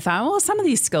 And I thought, well, some of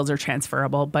these skills are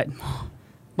transferable, but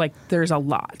like there's a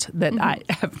lot that I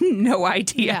have no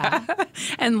idea. Yeah.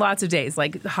 And lots of days,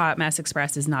 like Hot Mess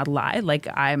Express is not a lie. Like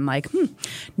I'm like,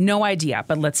 no idea,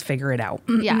 but let's figure it out.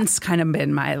 Yeah. It's kind of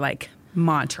been my like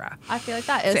mantra. I feel like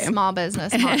that is small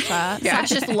business mantra. That's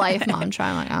just life mantra.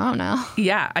 I'm like, I don't know.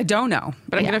 Yeah, I don't know.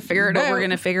 But I'm going to figure it out. But we're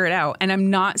going to figure it out. And I'm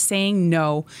not saying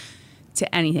no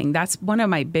to anything. That's one of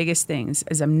my biggest things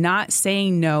is I'm not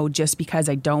saying no just because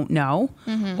I don't know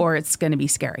or it's going to be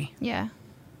scary. Yeah.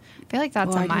 I feel like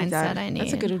that's a mindset I need.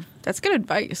 That's good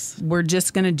advice. We're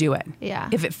just going to do it. Yeah.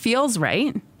 If it feels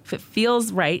right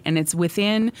and it's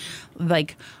within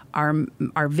like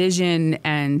our vision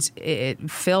and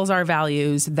it fills our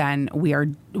values, then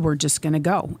we're just going to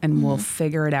go and we'll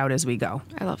figure it out as we go.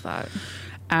 I love that.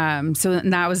 So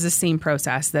that was the same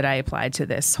process that I applied to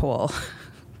this whole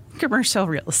commercial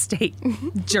real estate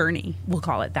journey. We'll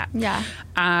call it that. Yeah.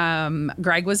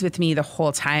 Greg was with me the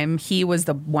whole time. He was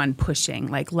the one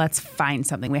pushing, like, let's find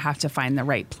something. We have to find the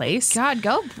right place. God,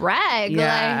 go brag.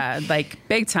 Yeah, like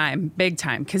big time.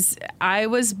 Because I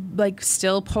was like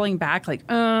still pulling back, like,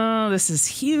 oh, this is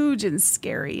huge and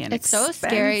scary and it's so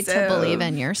scary to believe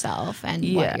in yourself and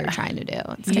what you're trying to do.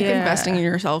 It's investing in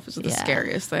yourself is the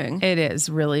scariest thing. It is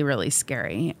really, really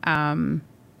scary.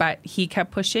 But he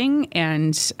kept pushing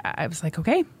and I was like,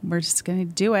 okay, we're just going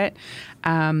to do it.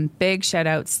 Big shout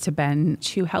outs to Ben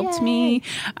who helped me.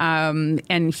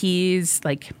 And he's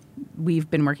like, we've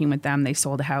been working with them. They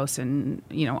sold a house and,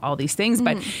 all these things.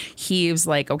 But he was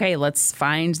like, okay, let's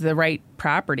find the right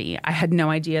property. I had no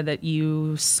idea that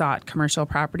you sought commercial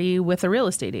property with a real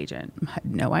estate agent. I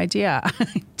had no idea.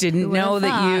 I didn't know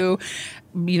that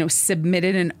you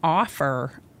submitted an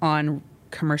offer on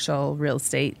commercial real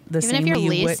estate even if you're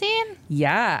leasing?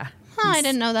 Yeah. Huh, I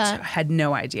didn't know that. I had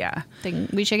no idea.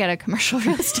 Think we should get a commercial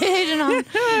real estate agent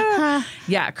on.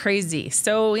 Yeah, crazy.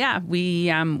 So yeah,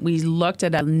 we looked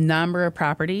at a number of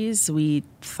properties. We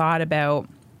thought about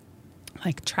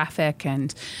like traffic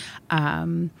and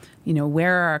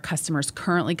where are our customers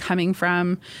currently coming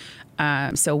from.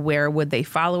 So where would they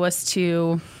follow us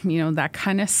to? That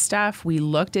kind of stuff. We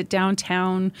looked at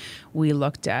downtown. We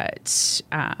looked at,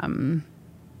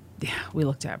 we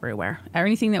looked at everywhere.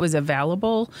 Anything that was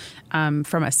available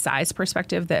from a size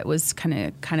perspective that was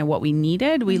kind of what we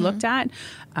needed, we looked at.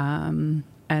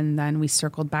 And then we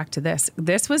circled back to this.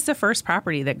 This was the first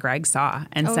property that Greg saw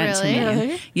and sent to me.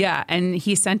 Really? Yeah. And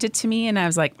he sent it to me and I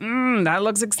was like, that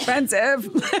looks expensive.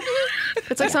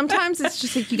 It's like sometimes it's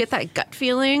just like you get that gut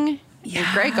feeling. Yeah.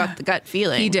 And Greg got the gut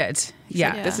feeling. He did.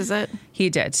 Yeah. This is it. He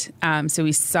did. So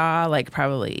we saw like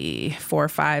probably 4,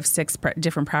 5, 6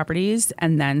 different properties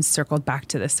and then circled back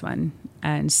to this one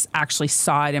and actually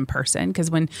saw it in person. Because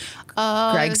when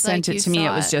Greg sent it to me, it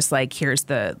was just like, here's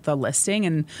the listing.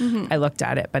 And I looked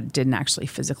at it, but didn't actually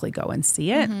physically go and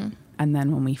see it. And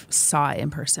then when we saw it in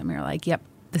person, we were like, yep,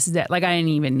 this is it. Like I didn't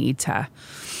even need to.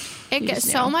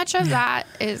 So much of that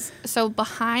is, so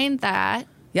behind that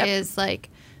is like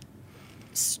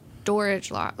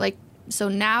storage like. So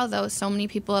now, though, so many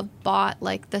people have bought,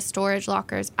 like, the storage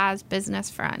lockers as business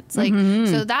fronts. Like,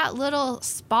 so that little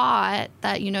spot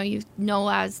that,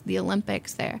 as the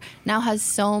Olympics there now has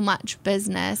so much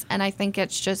business. And I think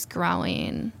it's just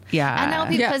growing. Yeah. And now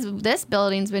because this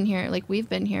building's been here, like, we've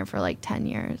been here for, like, 10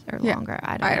 years or longer.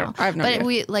 I don't know. I have no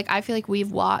idea. I feel like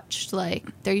we've watched, like,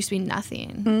 there used to be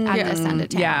nothing at this end of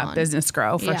town. Yeah, business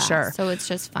grow, for sure. So it's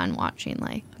just fun watching,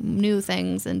 like, new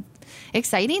things and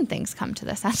exciting things come to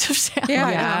this end of town.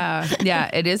 Yeah,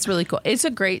 it is really cool. It's a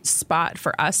great spot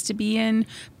for us to be in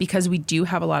because we do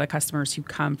have a lot of customers who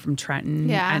come from Trenton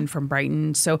and from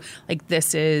Brighton. So like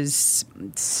this is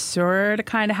sort of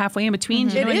kind of halfway in between.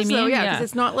 Do you know what I mean? Though, because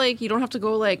it's not like you don't have to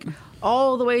go like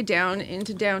all the way down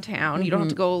into downtown. You don't have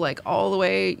to go like all the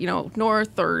way,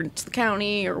 north or to the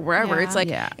county or wherever. It's like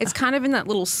it's kind of in that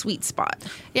little sweet spot.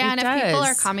 Yeah, and if people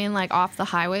are coming like off the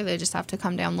highway, they just have to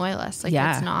come down Loyalist. Like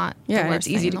it's not the worst it's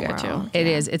easy to thing in get the world. to. It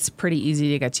is. It's pretty easy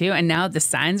to get to. And now the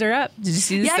signs are up. Did you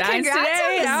see the signs congrats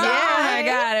today? on the Oh my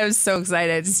God. I was so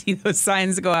excited to see those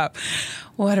signs go up.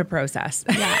 What a process.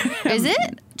 Yeah. Is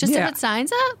it? Just to put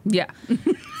signs up? Yeah.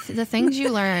 The things you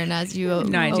learn as you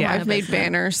No idea. I've made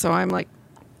banners, so I'm like,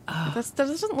 that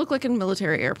doesn't look like a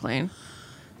military airplane.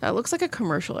 That looks like a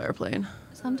commercial airplane.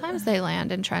 Sometimes they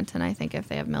land in Trenton, I think, if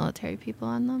they have military people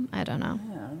on them. I don't know.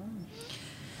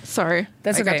 Sorry,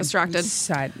 I got distracted.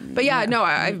 But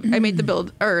I made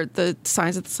the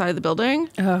signs at the side of the building,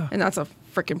 and that's a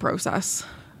freaking process.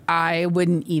 I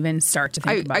wouldn't even start to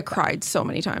think about I cried so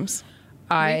many times.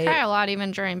 I cry a lot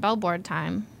even during billboard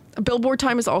time. Billboard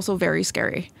time is also very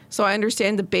scary. So I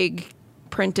understand the big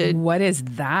printed. What is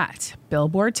that?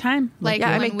 Billboard time? Like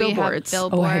I make billboards.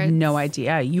 Oh, I had no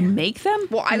idea. You make them?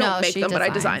 Well, I don't make them, but I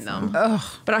design them.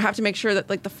 But I have to make sure that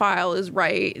like the file is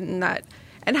right and that.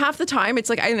 And half the time, it's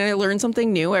like I learn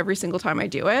something new every single time I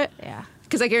do it. Yeah.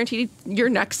 Because I guarantee your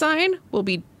next sign will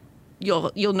be,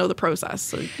 you'll know the process.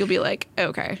 So you'll be like,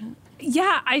 okay.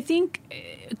 Yeah, I think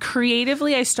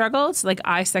creatively I struggled. Like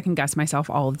I second guess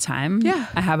myself all the time. Yeah.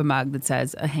 I have a mug that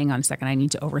says, hang on a second, I need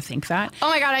to overthink that. Oh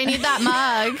my God, I need that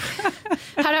mug.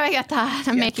 How do I get that?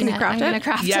 I'm making it. I'm going to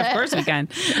craft it. Yeah, of course we can.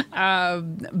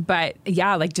 But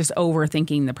yeah, like just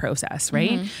overthinking the process,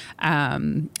 right?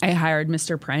 I hired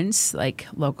Mr. Prince, like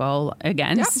local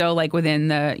again. Yeah. So like within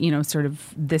the, sort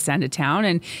of this end of town,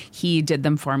 and he did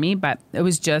them for me, but it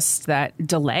was just that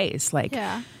delays, like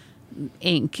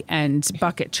ink and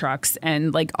bucket trucks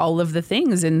and like all of the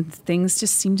things, and things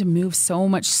just seem to move so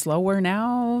much slower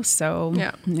now. So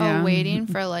waiting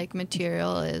for like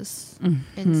material is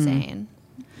insane.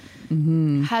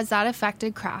 Has that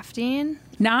affected crafting?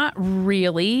 Not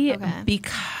really,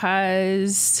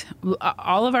 because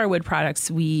all of our wood products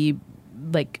we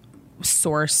like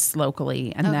source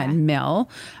locally and then mill.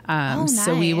 Nice.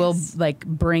 So we will like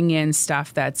bring in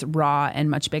stuff that's raw and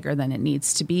much bigger than it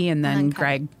needs to be, and then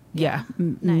Greg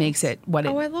makes it what it.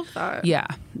 Oh, I love that.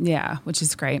 Yeah, which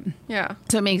is great. Yeah.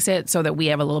 So it makes it so that we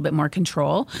have a little bit more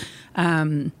control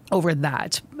over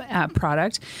that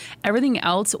product. Everything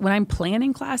else, when I'm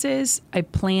planning classes, I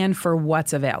plan for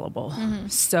what's available.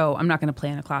 So I'm not going to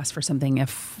plan a class for something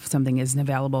if something isn't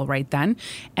available right then.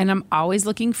 And I'm always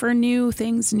looking for new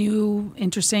things, new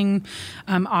interesting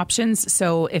options.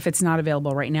 So if it's not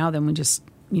available right now, then we just,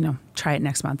 try it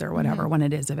next month or whatever when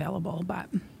it is available. But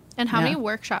and how many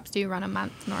workshops do you run a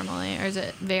month normally, or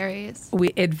it varies?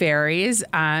 It varies.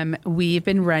 We've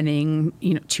been running,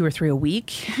 2 or 3 a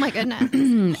week. Oh my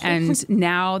goodness! And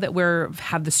now that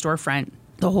have the storefront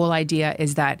The whole idea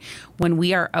is that when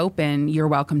we are open, you're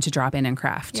welcome to drop in and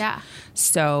craft. Yeah.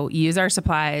 So use our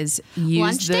supplies. Use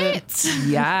Lunch dates.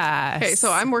 Yes. Okay,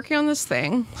 so I'm working on this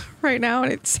thing right now,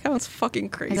 and it sounds fucking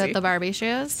crazy. Is it the Barbie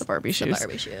shoes? The Barbie shoes. The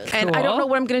Barbie shoes. And I don't know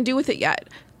what I'm going to do with it yet,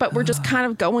 but we're just kind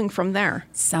of going from there.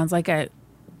 Sounds like a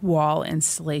wall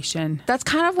installation. That's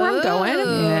kind of where I'm going.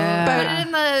 Yeah.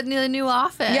 Put it in the new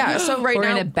office. Yeah, so right Or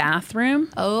now. in a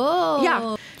bathroom. Oh. Yeah.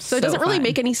 So it So doesn't really fun.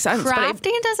 make any sense. But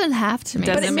Crafting doesn't have to make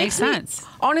Doesn't sense. make makes me- sense.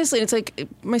 honestly, it's like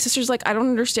my sister's like, I don't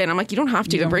understand. I'm like, you don't have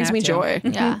to. You It don't brings have me to. joy.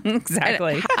 Yeah.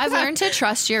 Exactly. I've learned to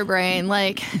trust your brain.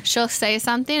 Like, she'll say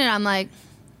something and I'm like,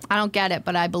 I don't get it,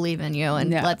 but I believe in you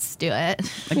and Yeah. let's do it.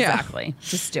 Exactly.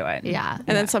 Just do it. Yeah.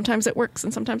 And then sometimes it works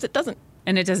and sometimes it doesn't.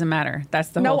 And it doesn't matter. That's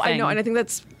the No, whole thing. I know. And I think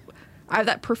I have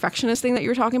that perfectionist thing that you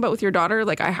were talking about with your daughter.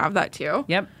 Like, I have that too.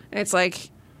 Yep. And it's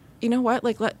like, you know what?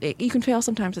 Like, you can fail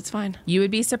sometimes. It's fine. You would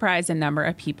be surprised the number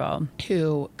of people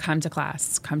who come to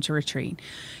class, come to retreat,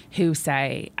 who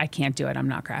say, I can't do it. I'm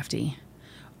not crafty.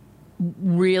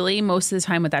 Really, most of the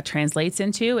time what that translates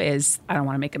into is, I don't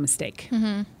want to make a mistake.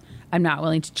 Mm-hmm. I'm not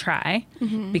willing to try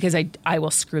because I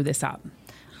will screw this up.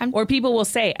 Or people will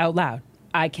say out loud,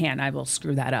 I will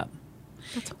screw that up.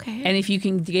 That's okay. And if you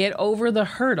can get over the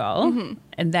hurdle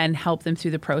and then help them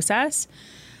through the process,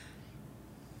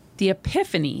 the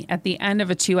epiphany at the end of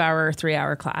a 2-hour or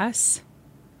 3-hour class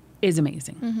is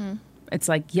amazing. It's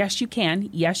like, yes, you can.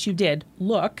 Yes, you did.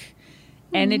 Look.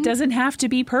 And it doesn't have to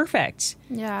be perfect.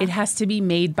 Yeah. It has to be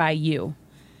made by you.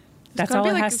 That's all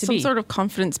it has to some be. sort of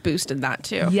confidence boost in that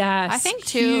too. Yes. I think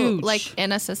too, huge. like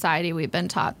in a society, we've been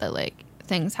taught that like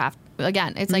things have,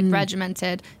 again, it's like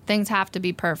regimented. Things have to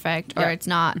be perfect or Yeah. it's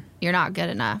not, you're not good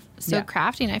enough. So Yeah.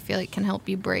 crafting, I feel like can help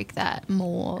you break that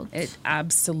mold. It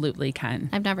absolutely can.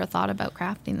 I've never thought about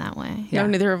crafting that way. Yeah. No,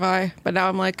 neither have I. But now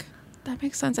I'm like, that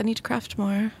makes sense. I need to craft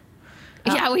more.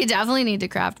 Yeah, we definitely need to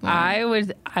craft more. I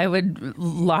would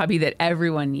lobby that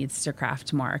everyone needs to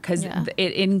craft more because Yeah.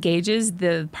 it engages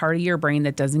the part of your brain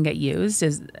that doesn't get used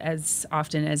as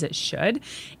often as it should.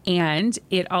 And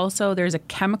it also, there's a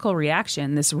chemical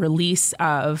reaction, this release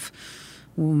of,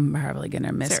 I'm probably going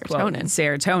to misquote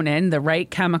serotonin, the right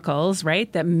chemicals,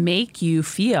 right, that make you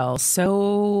feel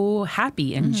so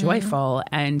happy and joyful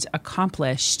and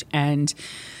accomplished and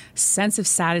sense of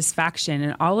satisfaction,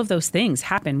 and all of those things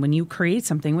happen when you create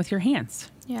something with your hands.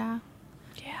 yeah.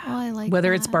 Oh, I like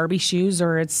Whether that. it's Barbie shoes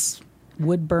or it's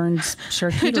wood burned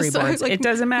charcuterie boards, it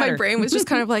doesn't matter. My brain was just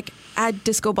kind of like, add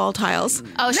disco ball tiles.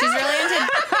 Oh, she's really into.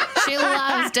 She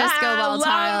loves disco ball Love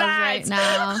tiles that. right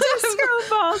now. Disco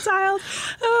ball tiles.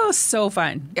 Oh, so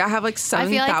fun. Yeah, I have like I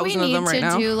feel like we 7,000 of need them right to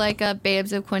now. do like a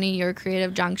Babes of Quinny, Your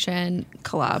Creative Junction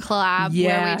Collab. where we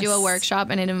Yes. do a workshop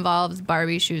and it involves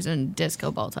Barbie shoes and disco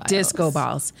ball tiles. Disco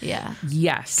balls. Yeah.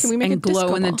 Yes. Can we make and a disco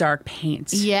glow in the ball? dark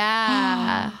paint.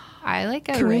 Yeah. I like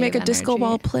a Can we rave make a disco energy.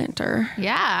 ball planter?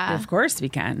 Yeah. Of course we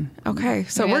can. Okay,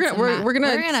 so We we're got gonna some we're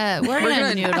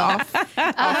gonna noodle. off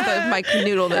the mic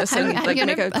noodle this and I'm like gonna,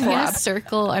 make a I'm gonna collab.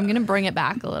 circle. I'm gonna bring it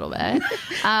back a little bit.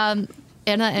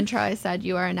 In the intro, I said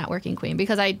you are a networking queen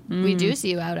because we do see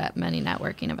you out at many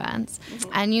networking events,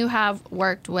 and you have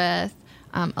worked with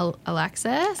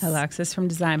Alexis. Alexis from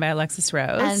Design by Alexis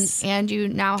Rose. And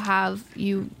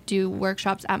you do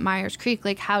workshops at Myers Creek.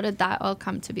 Like, how did that all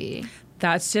come to be?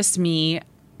 That's just me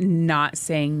not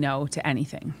saying no to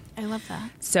anything. I love that.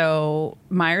 So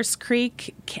Myers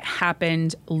Creek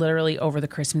happened literally over the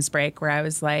Christmas break where I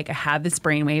was like, I had this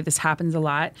brainwave. This happens a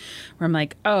lot where I'm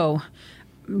like, oh,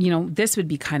 this would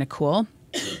be kind of cool.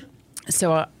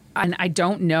 So, and I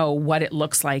don't know what it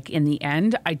looks like in the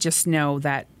end. I just know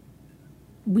that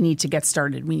we need to get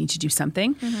started. We need to do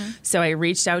something. So I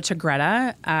reached out to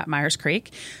Greta at Myers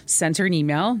Creek, sent her an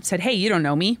email, said, hey, you don't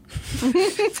know me.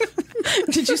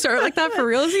 Did you start like that for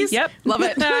realsies? Yep. Love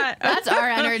it. That's our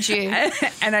energy.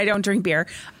 And I don't drink beer.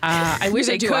 I wish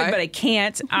I Neither could, do I. but I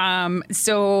can't.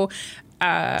 So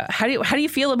how do you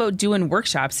feel about doing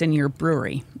workshops in your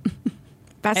brewery?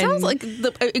 That sounds like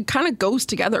it kind of goes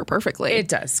together perfectly. It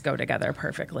does go together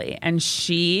perfectly. And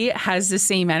she has the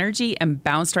same energy and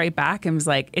bounced right back and was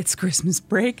like, it's Christmas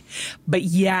break. But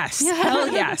yes,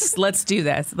 hell yes, let's do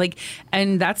this.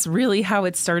 And that's really how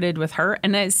it started with her.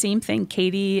 And the same thing,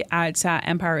 Katie at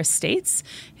Empire Estates,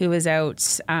 who was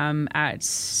out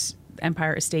at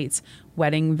Empire Estates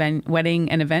wedding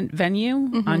and event venue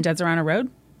on Deserano Road,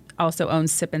 also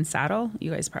owns Sip and Saddle. You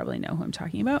guys probably know who I'm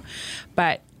talking about.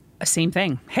 But same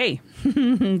thing. Hey,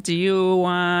 do you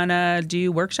want to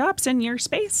do workshops in your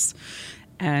space?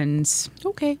 And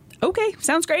okay,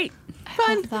 sounds great.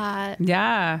 I love that.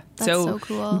 Yeah. That's so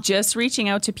cool. Just reaching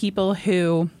out to people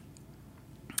who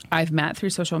I've met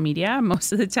through social media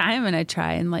most of the time, and I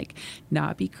try and like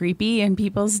not be creepy in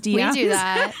people's DMs. We do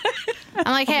that.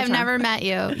 I'm like, hey, I've never met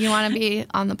you. You want to be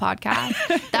on the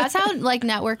podcast? That's how like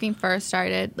networking first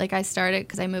started. Like I started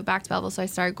because I moved back to Belleville, so I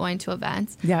started going to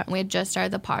events. Yeah. And we had just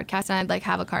started the podcast, and I'd like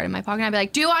have a card in my pocket, and I'd be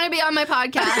like, do you want to be on my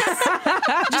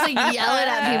podcast? Just like yell it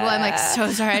at people. I'm like,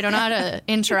 so sorry, I don't know how to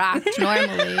interact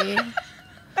normally.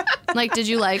 Like, did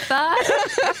you like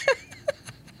that?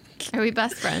 Are we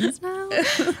best friends now?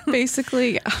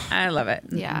 Basically, I love it.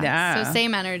 Yeah. So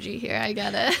same energy here. I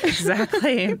get it.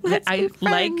 Exactly. I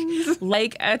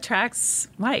like attracts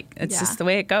like. It's just the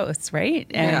way it goes, right?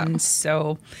 And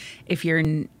so if you're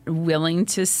willing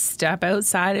to step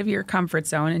outside of your comfort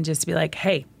zone and just be like,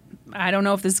 hey, I don't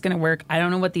know if this is going to work. I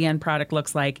don't know what the end product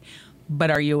looks like,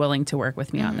 but are you willing to work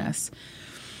with me on this?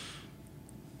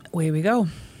 Away we go.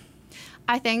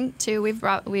 I think too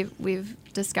we've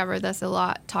discovered this a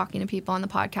lot talking to people on the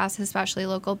podcast, especially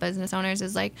local business owners,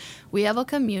 is like we have a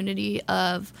community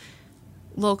of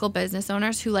local business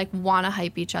owners who like want to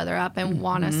hype each other up and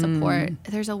want to support.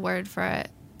 There's a word for it.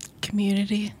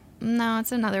 community. No,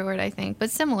 it's another word I think,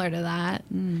 but similar to that.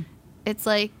 It's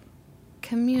like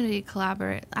community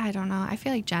collaborate. I don't know. I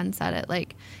feel like Jen said it.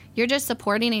 Like you're just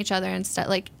supporting each other instead.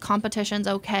 Like competition's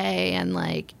okay, and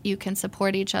like you can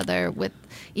support each other with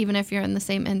even if you're in the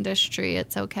same industry.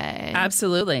 It's okay.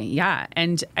 Absolutely, yeah.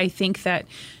 And I think that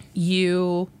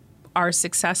you are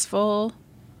successful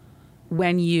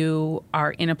when you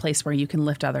are in a place where you can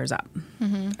lift others up.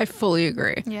 I fully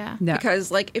agree. Yeah.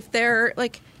 Because like if they're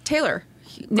like Taylor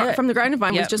from the Grind of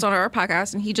Mine was just on our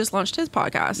podcast, and he just launched his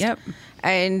podcast. Yep.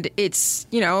 And it's,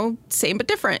 you know, same but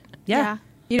different. Yeah.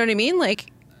 You know what I mean?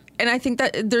 Like, and I think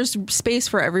that there's space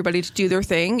for everybody to do their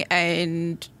thing,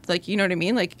 and like, you know what I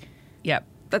mean? Like, Yep.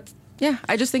 that's, yeah,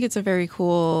 I just think it's a very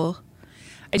cool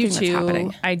I do thing too. that's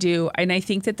happening. I do. And I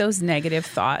think that those negative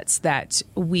thoughts that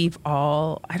we've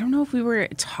all, I don't know if we were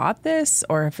taught this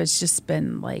or if it's just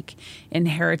been like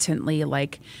inherently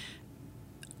like,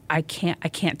 I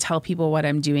can't tell people what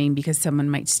I'm doing because someone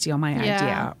might steal my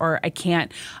idea, or I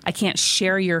can't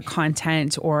share your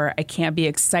content, or I can't be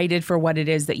excited for what it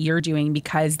is that you're doing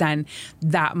because then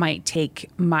that might take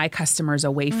my customers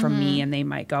away from me and they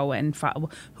might go and follow.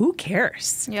 Who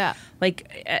cares? Yeah.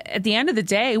 Like at the end of the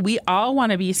day, we all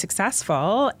want to be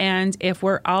successful, and if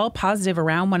we're all positive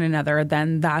around one another,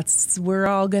 then we're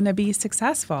all going to be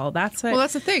successful. That's what. Well,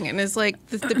 that's the thing, and it's like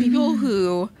the people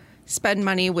who spend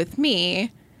money with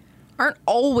me aren't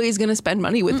always going to spend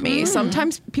money with me.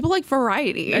 Sometimes people like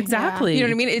variety. Exactly. You know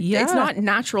what I mean? It's not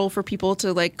natural for people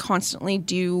to like constantly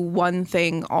do one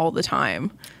thing all the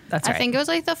time. That's right. I think it was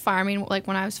like the farming, like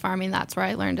when I was farming, that's where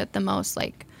I learned it the most.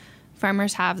 Like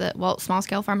farmers have small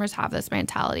scale farmers have this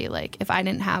mentality. Like if I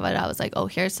didn't have it, I was like, oh,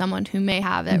 here's someone who may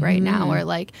have it right now. Or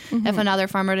like if another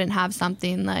farmer didn't have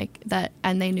something like that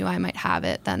and they knew I might have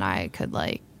it, then I could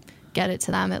like get it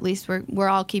to them. At least we're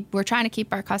trying to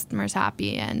keep our customers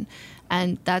happy, and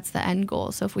that's the end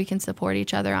goal. So if we can support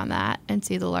each other on that and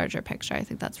see the larger picture, I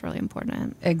think that's really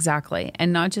important. Exactly.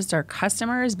 And not just our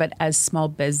customers, but as small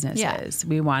businesses,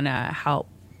 we want to help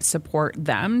support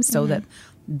them so that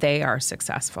they are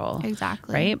successful.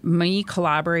 Exactly. Right? Me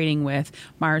collaborating with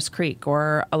Mars Creek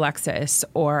or Alexis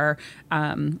or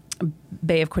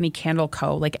Bay of Quinte Candle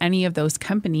Co., like any of those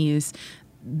companies,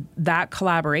 that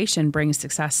collaboration brings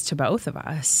success to both of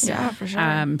us. Yeah, for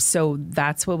sure. So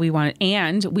that's what we want.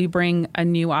 And we bring a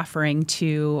new offering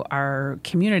to our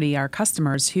community, our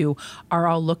customers who are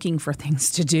all looking for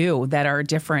things to do that are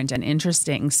different and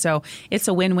interesting. So it's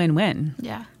a win-win-win.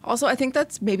 Yeah. Also, I think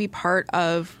that's maybe part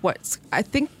of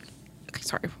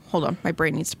sorry, hold on. My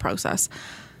brain needs to process.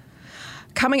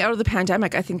 Coming out of the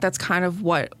pandemic, I think that's kind of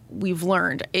what we've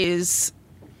learned is,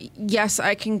 yes,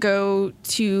 I can go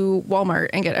to Walmart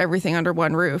and get everything under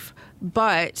one roof,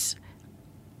 but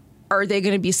are they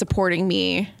going to be supporting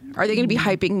me? Are they going to be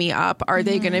hyping me up? Are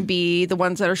they going to be the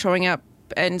ones that are showing up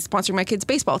and sponsoring my kids'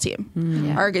 baseball team?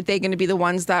 Are they going to be the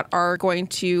ones that are going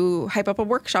to hype up a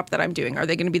workshop that I'm doing? Are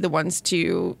they going to be the ones to,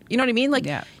 you know what I mean? Like,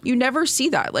 you never see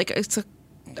that. Like,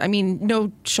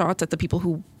 no shots at the people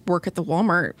who work at the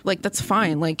Walmart. Like, that's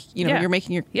fine. Like, you know, you're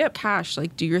making your cash,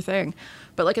 like, do your thing.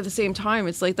 But like at the same time,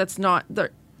 it's like that's not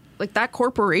that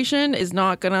corporation is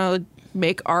not gonna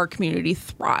make our community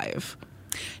thrive.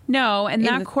 No, and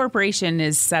that corporation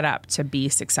is set up to be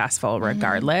successful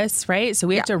regardless, right? So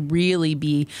we have to really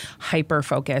be hyper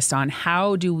focused on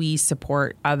how do we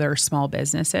support other small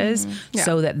businesses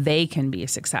so that they can be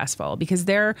successful, because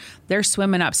they're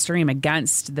swimming upstream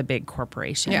against the big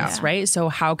corporations, right? So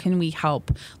how can we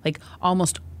help like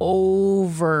almost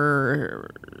overshadow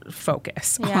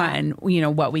focus Yeah. on,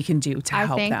 what we can do to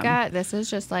help them. I think this is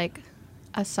just like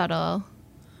a subtle,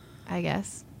 I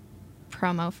guess,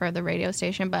 promo for the radio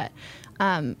station, but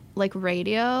like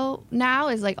radio now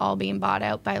is like all being bought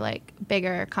out by like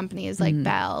bigger companies like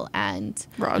Bell and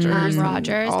Rogers.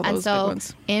 All And those so big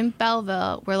ones. in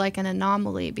Belleville, we're like an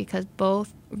anomaly because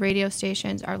both radio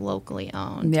stations are locally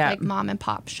owned, Yep. like mom and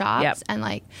pop shops. Yep. And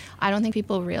like, I don't think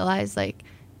people realize like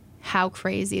how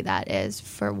crazy that is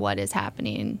for what is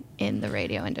happening in the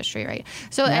radio industry, right?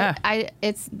 So Yeah.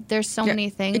 there's so many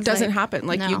things. It doesn't like, happen.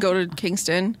 Like no. you go to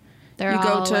Kingston, They're you go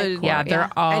all, to like, Yeah, they're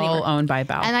all Anywhere. owned by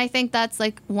Bell. And I think that's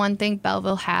like one thing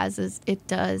Belleville has is it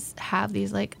does have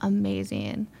these like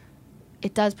amazing,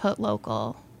 it does put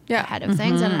local ahead of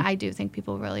things. And I do think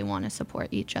people really want to support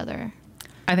each other.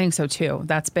 I think so too.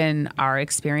 That's been our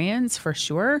experience for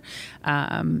sure.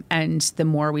 And the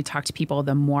more we talk to people,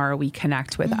 the more we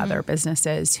connect with other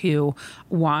businesses who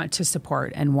want to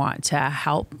support and want to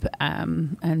help.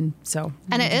 And so,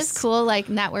 And it is cool like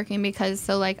networking because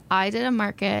so like I did a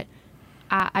market.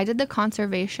 I did the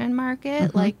conservation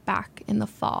market like back in the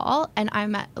fall, and I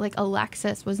met like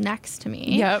Alexis was next to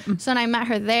me. Yep. So and I met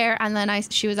her there, and then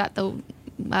she was at the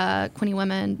Queenie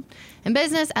Women in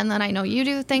Business, and then I know you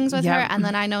do things with her, Yep. and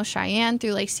then I know Cheyenne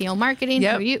through like CO Marketing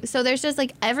Yep. through you. So there's just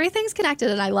like everything's connected,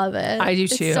 and I love it. I do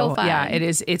too. It's so fun. Yeah, it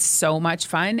is. It's so much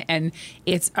fun, and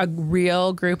it's a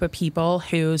real group of people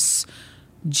who's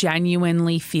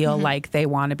genuinely feel like they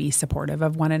want to be supportive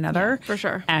of one another. for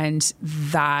sure. And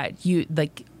that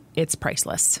it's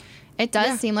priceless. It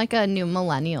does seem like a new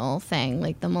millennial thing.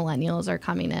 Like the millennials are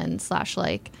coming in /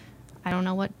 like I don't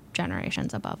know what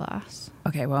generations above us.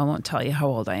 Okay, well, I won't tell you how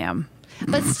old I am.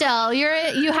 But still, you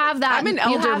have that. I'm an you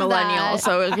elder have millennial, that-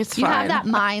 so it's you fine. have that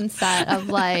mindset of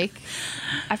like,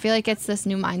 I feel like it's this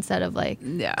new mindset of like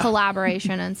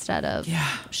collaboration instead of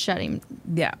shutting.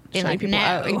 Yeah. being Shutting like, people no.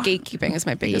 out. And gatekeeping is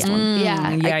my biggest one.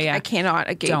 Yeah. Yeah, I cannot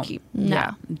gatekeep. No.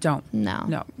 Yeah, don't.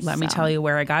 No. Let me So- tell you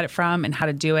where I got it from and how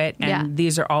to do it. And Yeah.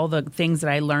 these are all the things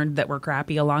that I learned that were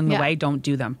crappy along the Yeah. way. Don't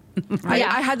do them. I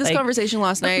had this Like- conversation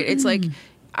last night. It's like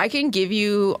I can give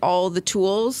you all the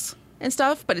tools and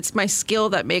stuff, but it's my skill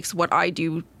that makes what I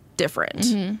do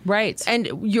different. Right. And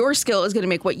your skill is going to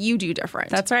make what you do different.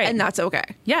 That's right. And that's okay.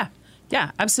 Yeah.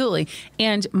 Yeah, absolutely.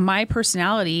 And my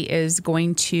personality is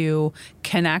going to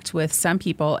connect with some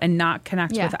people and not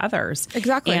connect Yeah. with others.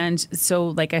 Exactly. And so,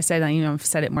 like I said, I've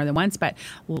said it more than once, but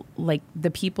like the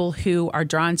people who are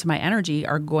drawn to my energy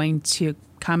are going to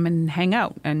come and hang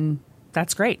out. And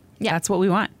that's great. Yeah. That's what we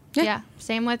want. Yeah.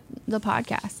 Same with the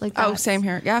podcast. Like Oh, that's- same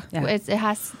here. Yeah. Yeah.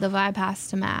 The vibe has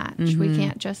to match. We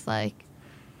can't just like.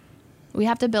 We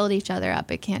have to build each other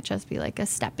up. It can't just be like a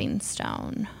stepping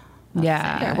stone.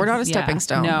 Yeah, we're not a stepping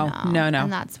stone. No.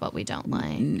 And that's what we don't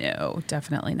like. No,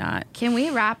 definitely not. Can we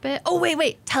wrap it? Oh,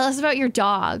 wait. Tell us about your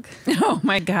dog. Oh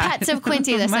my God. Pets of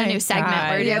Quinty. That's My a new segment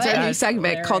God. we're Yeah, it's doing. our new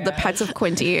segment called The Pets of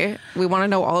Quinty. We want to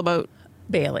know all about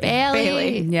Bailey.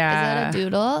 Bailey. Yeah. Is that a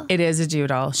doodle? It is a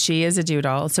doodle. She is a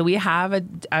doodle. So we have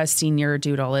a senior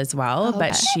doodle as well,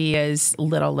 but she is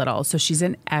little. So she's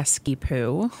an esky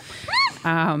poo.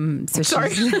 So Sorry.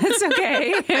 It's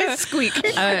okay. Squeak.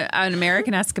 An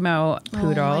American Eskimo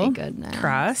poodle. Oh, my goodness.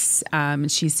 Cross.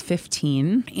 She's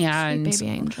 15, and baby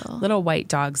angel. little white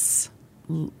dogs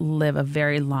live a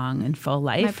very long and full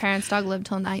life. My parents' dog lived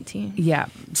till 19. Yeah.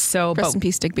 So, Rest but in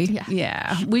peace, Digby. Yeah.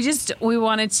 yeah, we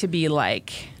wanted to be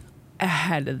like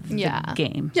ahead of the Yeah.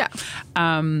 game. Yeah.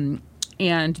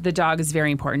 And the dog is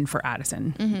very important for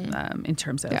Addison Mm-hmm. in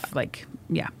terms of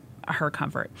her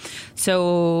comfort.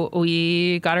 So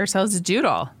we got ourselves a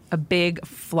doodle, a big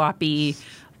floppy,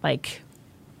 like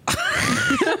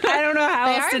I don't know how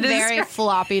They else are to very describe.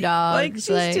 floppy dogs.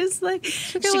 Like she's just like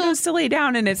she goes to lay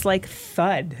down and it's like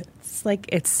thud. It's like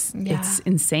it's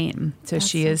insane. So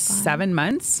she is 7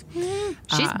 months.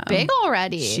 She's big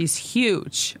already. She's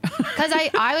huge. Because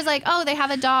I was like, oh, they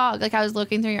have a dog. Like I was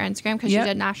looking through your Instagram because Yep. you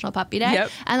did National Puppy Day. Yep.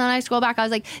 And then I scroll back. I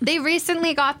was like, they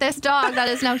recently got this dog that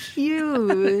is now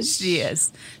huge. She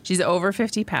is. She's over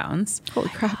 50 pounds. Holy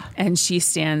crap. And she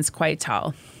stands quite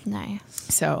tall. Nice.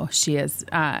 So she is.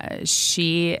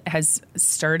 She has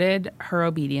started her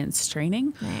obedience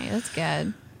training Nice. That's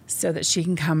good. so that she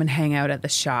can come and hang out at the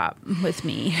shop with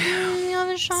me. You have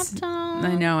a shop dog.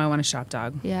 I know I want a shop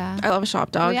dog. Yeah. I love a shop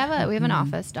dog. We have an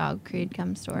office dog. Creed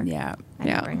comes to work. Yeah. I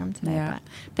didn't bring him today, Yeah. but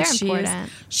they're But important.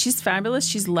 She's fabulous.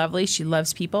 She's lovely. She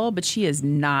loves people, but she is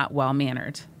not well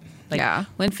mannered. Like Yeah.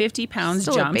 when 50 pounds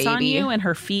Still a jumps on baby. you and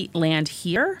her feet land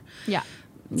here, Yeah.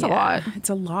 It's a lot. It's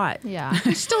a lot. Yeah.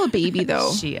 She's still a baby,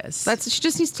 though. She is. She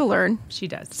just needs to learn She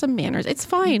does. some manners. It's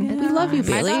fine. We love you, My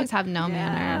Bailey. dogs have no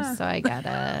manners, so I get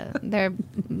it. They're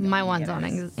my one's on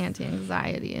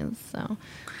anti-anxiety, so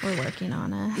we're working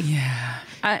on it.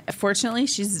 Yeah. Fortunately,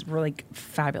 she's really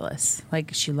fabulous.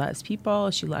 Like, she loves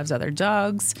people. She loves other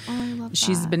dogs. Oh, I love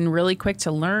She's that. been really quick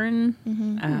to learn.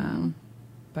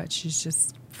 But she's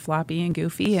just floppy and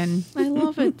goofy, and I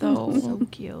love it, though. So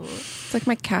cute. It's like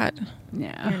my cat.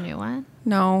 Your new one?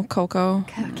 No, Coco.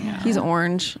 Coco. He's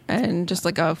orange and just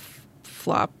like a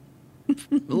flop.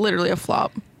 Literally a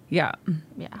flop. yeah.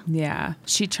 Yeah. Yeah.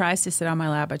 She tries to sit on my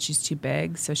lap, but she's too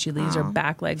big. So she leaves her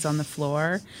back legs on the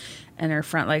floor and her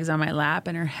front legs on my lap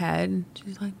and her head.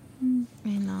 She's like, I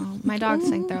know. My dogs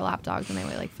think they're lap dogs and they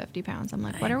weigh like 50 pounds. I'm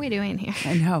like, what are we doing here?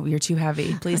 I know, you're too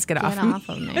heavy. Please get off Get me. off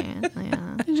of me.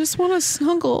 Yeah. I just want to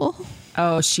snuggle.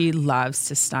 Oh, she loves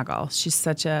to snuggle. She's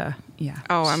such a,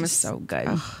 she's so good.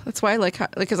 That's why I like,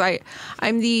 because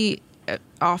I'm the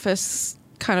office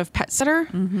kind of pet sitter.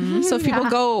 So if people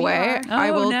go away,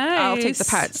 I'll take the nice.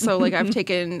 pets. So like I've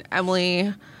taken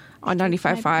Emily on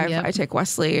 95.5. Yep. I take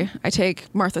Wesley. I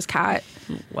take Martha's cat.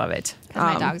 Love it.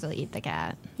 Because my dogs will eat the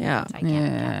cat. Yeah. So I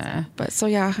can't have cats. But so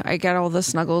yeah, I get all the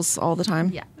snuggles all the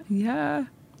time. Yeah. Yeah.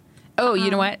 Oh,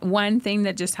 you know what? One thing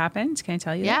that just happened. Can I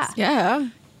tell you Yeah. this? Yeah.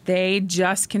 They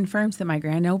just confirmed that my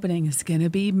grand opening is going to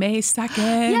be May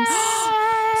 2nd.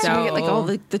 So we get like all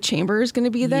the chambers going to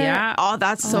be there. Yeah. Oh,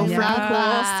 that's so I freaking love cool.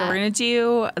 that. So we're going to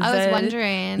do I was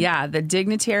wondering. Yeah, the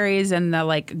dignitaries and the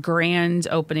like grand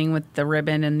opening with the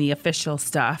ribbon and the official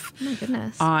stuff Oh my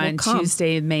goodness. on We'll come.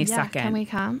 Tuesday, May 2nd. Can we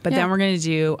come? But then we're going to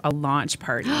do a launch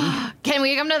party. Can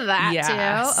we come to that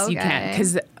Yes, too? Okay. you can.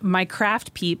 Because my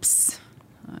craft peeps,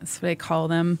 that's what I call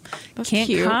them, That's can't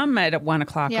cute. come at 1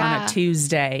 o'clock on Yeah. a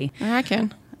Tuesday. I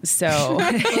can. So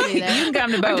We'll be you there. can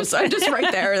come to both. I'm just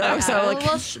right there though. So Yeah, like,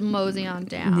 we'll mosey on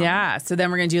down. Yeah. So then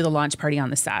we're going to do the launch party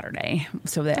on the Saturday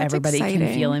so that That's everybody can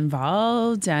exciting. feel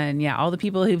involved. And yeah, all the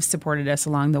people who've supported us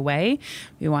along the way,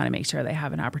 we want to make sure they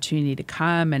have an opportunity to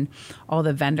come, and all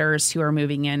the vendors who are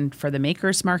moving in for the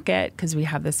Makers Market, because we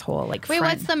have this whole like Wait,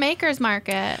 front. what's the Makers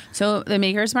Market? So the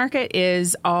Makers Market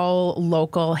is all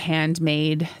local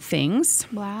handmade things.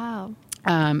 Wow.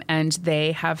 And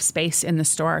they have space in the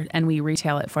store and we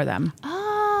retail it for them.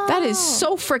 Oh. that is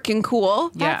so freaking cool.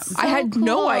 Yeah. That's I had so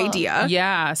no cool. idea.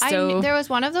 Yeah. So there was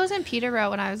one of those in Peterborough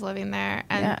when I was living there,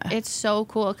 and Yeah. it's so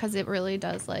cool because it really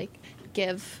does like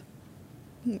give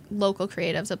local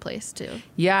creatives a place to.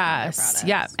 yes. products.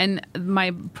 Yeah. And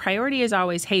my priority is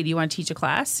always, hey, do you want to teach a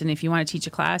class? And if you want to teach a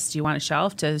class, do you want a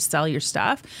shelf to sell your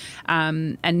stuff?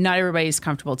 And not everybody's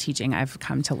comfortable teaching. I've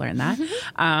come to learn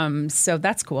that. So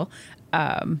that's cool.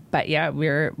 But yeah,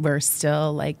 we're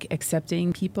still like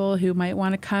accepting people who might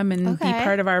want to come and be Okay.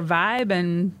 part of our vibe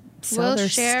and sell We'll their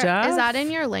share. stuff. Is that in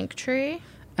your link tree?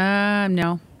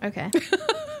 No, Okay.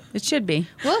 it should be.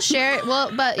 We'll share it.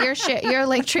 Well, but your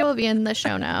link tree will be in the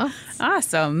show notes.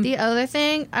 Awesome. The other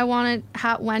thing I wanted,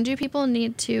 when do people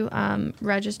need to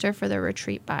register for the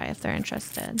retreat by if they're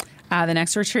interested? The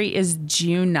next retreat is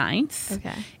June 9th.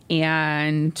 Okay.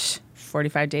 And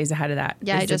 45 days ahead of that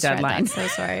Yeah, is I just the read deadline. that. So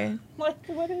sorry. Like,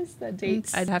 what is the date?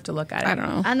 I'd have to look at it. I don't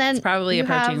know. And then It's probably you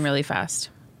approaching have- really fast.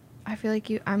 I feel like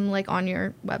I'm like on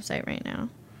your website right now.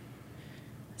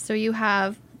 So you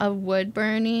have a wood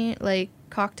burning, like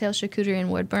cocktail charcuterie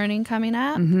and wood burning coming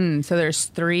up. So there's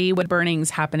 3 wood burnings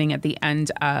happening at the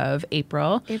end of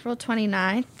April. April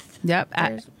 29th. Yep, at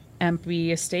There's-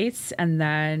 Empty Estates, and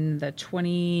then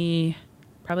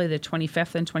probably the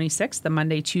 25th and 26th, the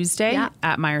Monday, Tuesday Yeah.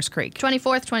 at Myers Creek.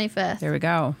 24th, 25th. There we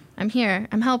go. I'm here.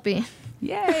 I'm helping.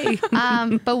 Yay!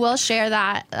 But we'll share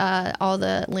that, all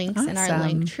the links in our Awesome.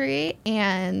 link tree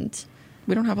and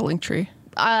We don't have a link tree.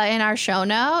 in our show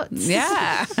notes.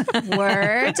 yeah.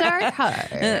 Words are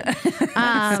hard.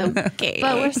 Okay.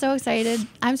 But we're so excited.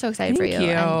 I'm so excited for you. Thank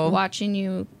you. And watching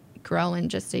you grow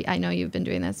and I know you've been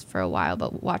doing this for a while,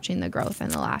 but watching the growth in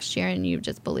the last year and you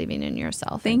just believing in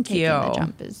yourself. Thank and taking you. The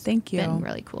jump has Thank you. been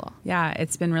really cool. Yeah,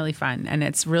 it's been really fun. And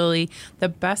it's really, the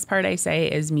best part I say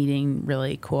is meeting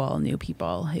really cool new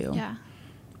people who Yeah.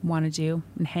 want to do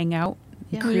and hang out.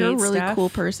 Yeah. Create You're a really stuff. cool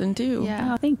person too.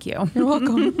 Yeah. Oh, thank you. You're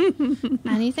welcome.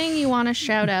 Anything you want to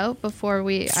shout out before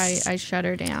I shut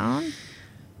her down?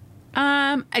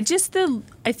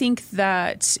 I think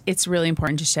that it's really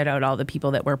important to shout out all the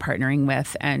people that we're partnering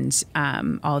with and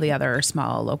all the other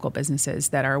small local businesses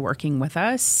that are working with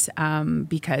us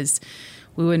because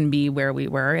we wouldn't be where we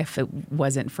were if it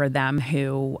wasn't for them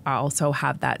who also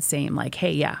have that same like,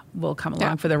 hey, yeah, we'll come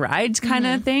along for the ride kind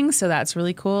of thing. So that's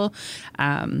really cool.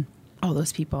 All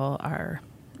those people are,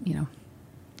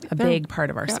 a big part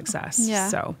of our success. Yeah.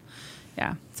 So,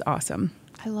 yeah, it's awesome.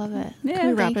 I love it. Yeah. Can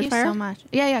we Thank rapid you fire? so much.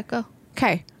 Yeah, go.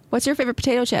 Okay. What's your favorite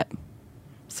potato chip?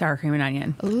 Sour cream and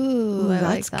onion. Ooh, I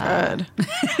like that. Good.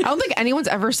 I don't think anyone's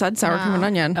ever said sour cream and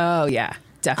onion. Oh, yeah,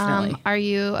 definitely. Are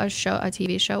you a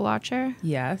TV show watcher?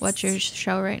 Yes. What's your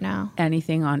show right now?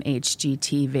 Anything on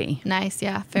HGTV. Nice.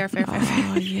 Yeah. Fair.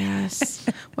 Oh, yes.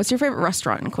 What's your favorite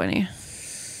restaurant in Quinny?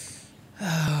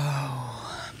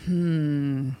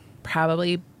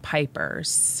 Probably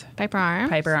Piper's. Piper Arms.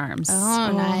 Piper Arms.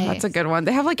 Oh, nice. That's a good one.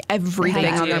 They have like everything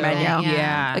on their menu.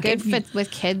 Yeah. Like good fit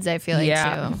with kids, I feel like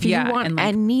too. If you want and, like,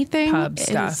 anything pub is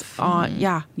stuff. on.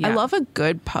 Yeah. Yeah. I love a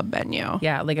good pub menu.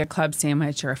 Yeah, like a club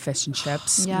sandwich or a fish and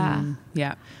chips. Yeah.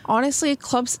 Yeah. Honestly,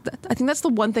 clubs, I think that's the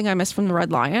one thing I miss from the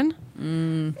Red Lion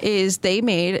is they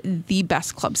made the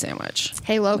best club sandwich.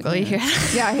 Hey, local, you hear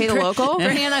that? Yeah, I hate a local.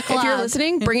 Bring in a If you're club.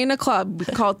 listening, bring in a club. We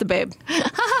call it the Babe.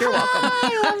 You're welcome.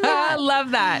 I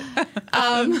love that.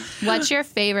 What's your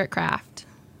favorite craft?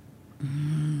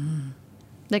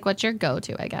 Like, what's your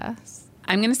go-to, I guess?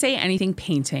 I'm going to say anything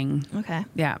painting. Okay.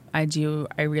 Yeah, I do.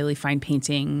 I really find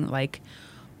painting like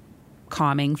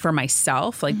calming for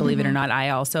myself. Like, believe it or not, I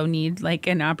also need like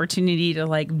an opportunity to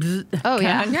like. Oh,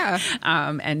 yeah. Yeah.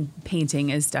 And painting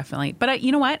is definitely. But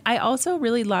you know what? I also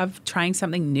really love trying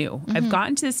something new. I've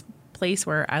gotten to this place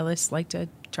where I just like to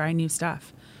try new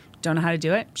stuff. Don't know how to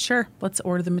do it? Sure, let's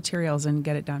order the materials and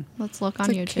get it done. Let's look on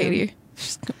It's YouTube. like Katie.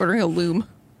 She's ordering a loom.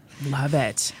 Love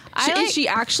it. Is she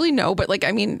actually? No, but like,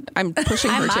 I mean, I'm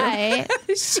pushing her to.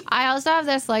 I also have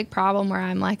this like problem where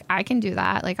I'm like, I can do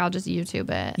that. Like, I'll just YouTube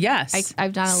it. Yes.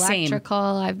 I've done Same. electrical.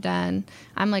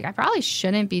 I'm like, I probably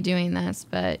shouldn't be doing this,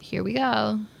 but here we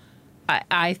go.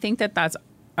 I think that that's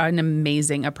an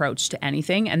amazing approach to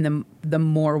anything, and the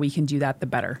more we can do that, the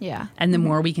better. Yeah. And the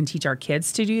more we can teach our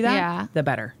kids to do that, Yeah. the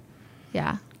better.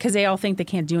 Yeah. Because they all think they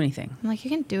can't do anything. I'm like, you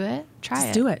can do it. Try Just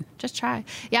it. do it. Just try.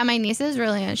 Yeah, my niece is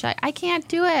really into it. I can't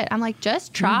do it. I'm like,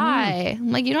 just try. I'm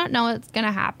like, you don't know what's going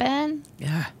to happen.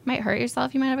 Yeah, Might hurt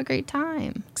yourself. You might have a great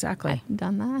time. exactly. I've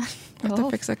done that. I have to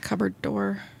fix a cupboard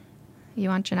door. You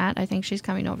want Jeanette? I think she's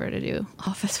coming over to do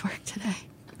office work today.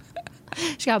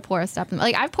 She got to pour stuff.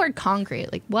 Like, I've poured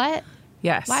concrete. Like, what?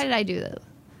 Yes. Why did I do this?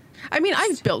 I mean,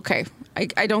 I've built. Okay,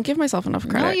 I don't give myself enough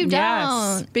credit. No, you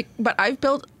Yes. don't. But I've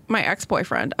built my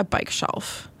ex-boyfriend a bike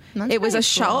shelf. That's It was a pretty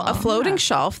shelf, a cool. floating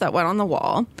shelf that went on the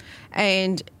wall,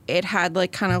 and it had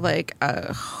like kind of like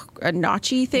a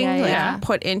notchy thing Yeah, like yeah.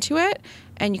 put into it,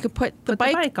 and you could put the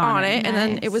bike on it, and then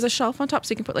Nice. it was a shelf on top,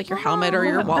 so you can put like your helmet or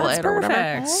your wallet that's or whatever.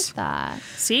 I perfect. like that.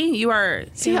 See, you are.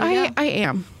 See, There we I go.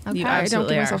 am. Okay. You I don't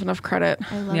absolutely give myself are. enough credit.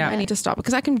 I love Yeah. I it. need to stop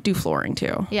because I can do flooring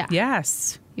too. Yeah.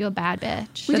 Yes. You a bad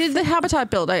bitch. We did the habitat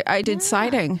build. I did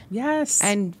siding Yes.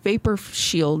 and vapor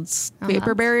shields, Oh, vapor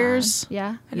that's barriers. fun. Yeah.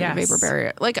 I did a Yes. vapor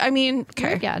barrier. Like, I mean, You're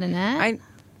okay. getting it. I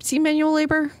see manual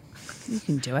labor. you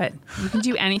can do it. You can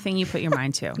do anything you put your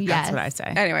mind to. Yes. That's what I say.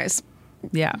 Anyways,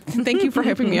 Yeah. thank you for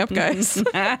hyping me up, guys.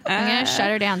 I'm going to shut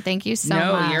her down. Thank you so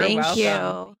No, much. you're Thank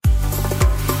welcome. you.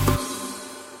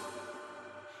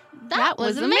 That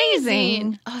was was amazing.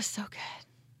 amazing. Oh, so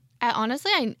good.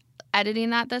 Honestly, editing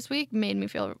that this week made me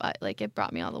feel like it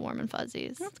brought me all the warm and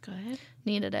fuzzies. That's good.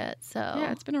 Needed it. So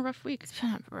Yeah, it's been a rough week. it's been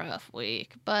a rough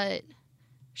week, but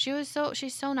she's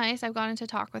so nice. I've gotten to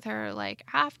talk with her like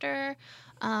after.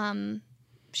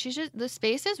 She's just, the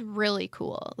space is really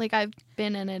cool. Like, I've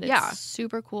been in it. It's Yeah.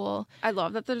 super cool. I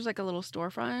love that there's like a little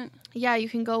storefront. Yeah, you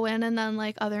can go in and then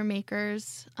like other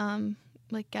makers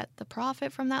like get the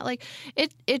profit from that. Like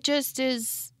it just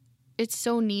is, it's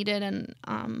so needed,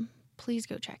 and please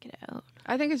go check it out.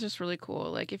 I think it's just really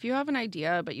cool. Like, if you have an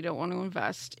idea but you don't want to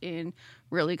invest in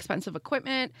really expensive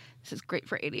equipment, this is great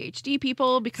for ADHD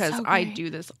people because So I great. do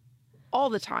this all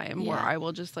the time where Yeah. I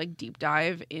will just like deep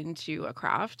dive into a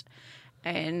craft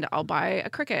and I'll buy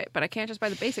a Cricut, but I can't just buy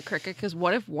the basic Cricut because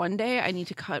what if one day I need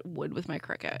to cut wood with my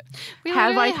Cricut? We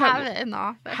Have literally I cut- have it in the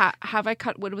office. Have I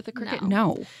cut wood with a Cricut?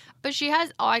 No. No. But she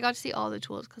has, I got to see all the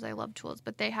tools because I love tools,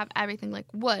 but they have everything like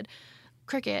wood,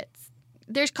 crickets.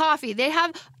 There's coffee. They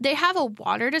have a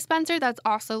water dispenser that's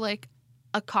also like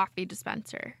a coffee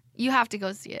dispenser. You have to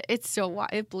go see it. It's so wild.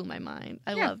 It blew my mind.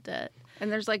 I Yeah. loved it.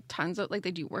 And there's like tons of like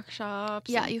they do workshops.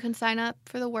 Yeah, and you can sign up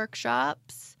for the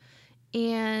workshops,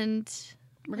 and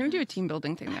we're gonna do a team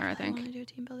building thing there. I want think to do a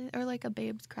team building or like a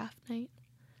babes craft night.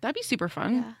 that'd be super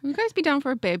fun. Yeah. Will you guys be down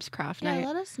for a babes craft Yeah, night?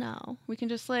 let us know. We can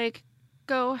just like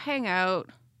go hang out,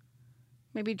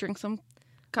 maybe drink some I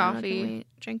don't know, coffee. can we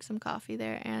drink some coffee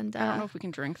there? And I don't know if we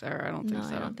can drink there. I don't think no,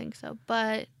 so. I don't think so.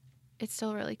 But it's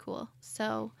still really cool.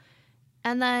 So,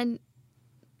 and then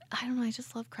I don't know. I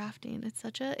just love crafting. It's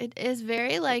such a. It is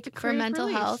very like a for creative mental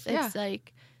release, health. yeah. It's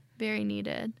like very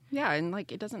needed. Yeah, and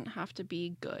like it doesn't have to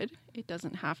be good. It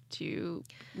doesn't have to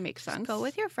make sense. Just go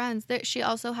with your friends. She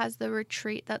also has the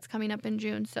retreat that's coming up in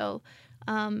June. So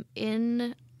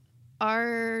in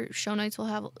our show notes, we'll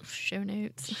have our show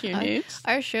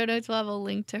notes will have a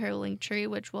link to her link tree,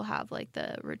 which will have like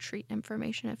the retreat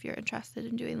information if you're interested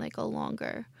in doing like a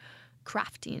longer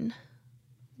crafting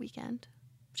weekend,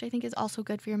 which I think is also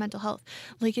good for your mental health.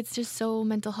 Like, it's just so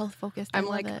mental health focused. I'm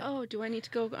like, oh, do I need to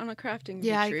go on a crafting retreat?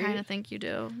 Yeah, I kind of think you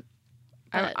do.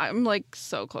 I'm like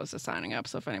so close to signing up,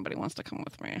 so if anybody wants to come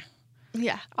with me,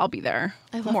 yeah, I'll be there.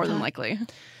 More than likely.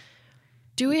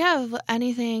 Do we have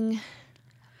anything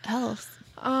else?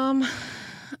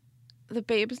 The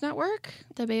Babes Network.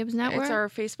 The Babes Network. It's our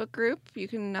Facebook group. You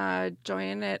can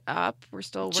join it up. We're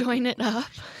still working. Join it up.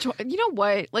 You know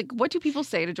what? Like, what do people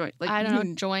say to join? Like, I don't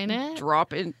know. Join it.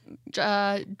 Drop in.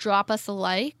 Drop us a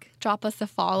like. Drop us a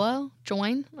follow.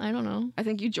 Join. I don't know. I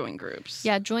think you join groups.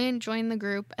 Yeah, join the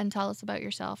group and tell us about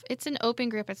yourself. It's an open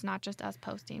group. It's not just us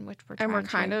posting, which we're trying to. And we're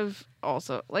kind of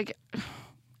also like.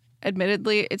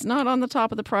 Admittedly, it's not on the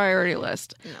top of the priority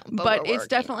list, no, but it's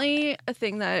definitely a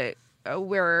thing that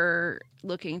we're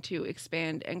looking to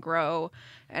expand and grow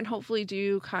and hopefully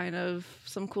do kind of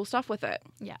some cool stuff with it.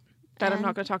 Yeah. That I'm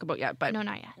not going to talk about yet, but no,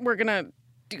 not yet. We're going to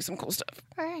do some cool stuff.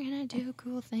 We're going to do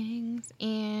cool things.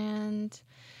 And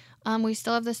we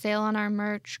still have the sale on our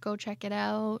merch. Go check it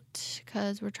out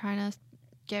because we're trying to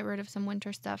get rid of some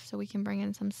winter stuff so we can bring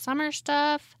in some summer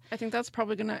stuff. I think that's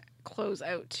probably going to close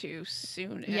out too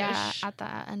soon-ish. Yeah, at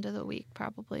the end of the week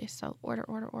probably. So order.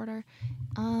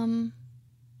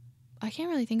 I can't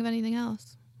really think of anything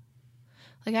else.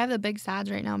 Like, I have the big sads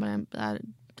right now, but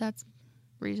that's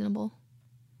reasonable.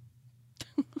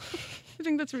 I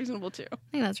think that's reasonable too. I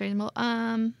think that's reasonable. Do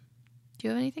you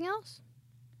have anything else?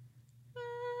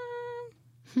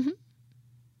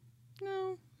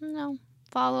 No.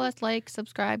 Follow us, like,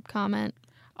 subscribe, comment.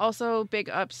 Also, big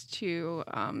ups to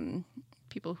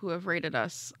people who have rated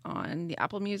us on the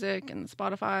Apple Music and the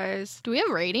Spotifys. Do we have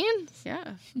ratings?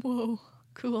 Yeah. Whoa.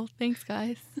 Cool. Thanks,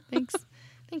 guys.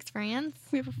 Thanks, friends.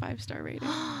 We have a 5-star rating.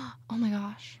 Oh my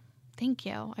gosh. Thank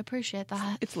you. I appreciate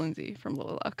that. It's Lindsay from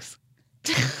Lola Lux.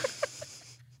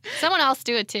 Someone else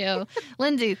do it too.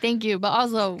 Lindsay, thank you. But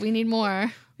also, we need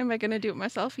more. Am I going to do it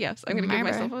myself? Yes. I'm going to give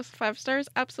myself 5 stars.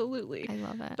 Absolutely. I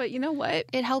love it. But you know what?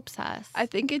 It helps us. I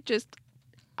think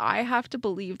I have to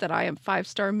believe that I am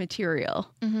 5-star material.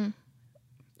 Mm-hmm.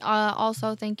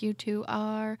 Also, thank you to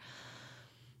our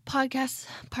podcast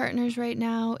partners right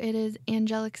now. It is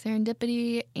Angelic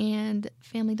Serendipity and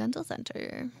Family Dental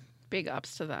Center. Big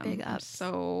ups to them. Big ups.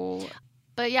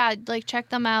 But yeah, like, check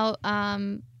them out.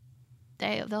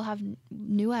 They'll have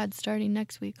new ads starting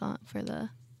next week for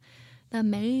the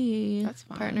May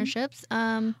partnerships.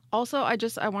 Also, I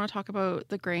want to talk about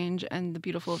the Grange and the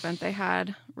beautiful event they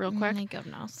had real quick. My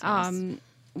goodness.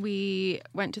 We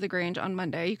went to the Grange on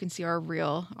Monday. You can see our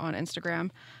reel on Instagram.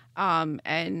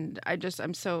 And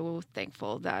I'm so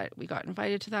thankful that we got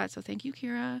invited to that. So thank you,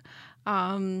 Kira.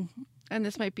 And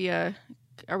this might be are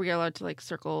we allowed to like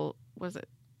circle, was it?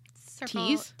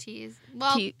 Tease.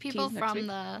 Well, people tease from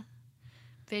the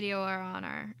video are on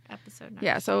our episode next.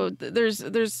 Yeah, so there's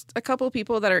a couple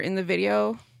people that are in the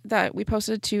video that we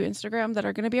posted to Instagram that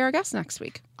are going to be our guests next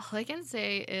week. All I can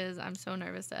say is I'm so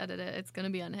nervous to edit it. It's going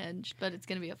to be unhinged, but it's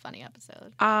going to be a funny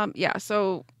episode. Yeah,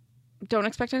 so don't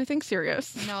expect anything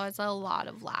serious. No, it's a lot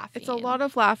of laughing. It's a lot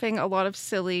of laughing, a lot of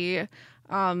silly,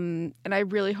 and I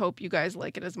really hope you guys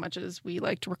like it as much as we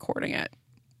liked recording it.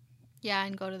 Yeah,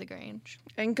 and go to the Grange.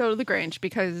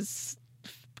 Because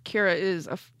Kira is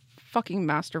a fucking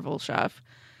masterful chef,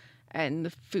 and the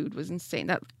food was insane.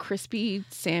 That crispy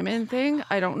salmon thing,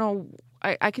 I don't know.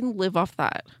 I can live off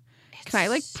that. Can I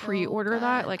like pre-order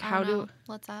that? Like, how do?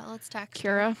 Let's text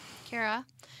Kira.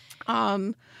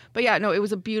 But yeah, no, it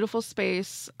was a beautiful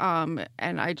space. And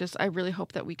I really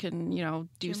hope that we can,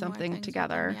 do something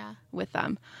together with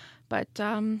them. But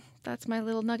that's my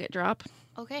little nugget drop.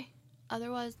 Okay.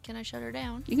 Otherwise, can I shut her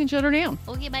down? You can shut her down.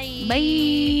 Okay, bye.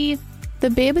 Bye. The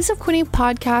Babes of Quinny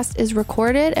podcast is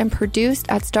recorded and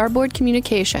produced at Starboard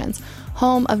Communications,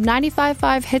 home of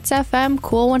 95.5 Hits FM,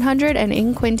 Cool 100, and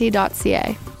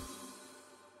inquinty.ca.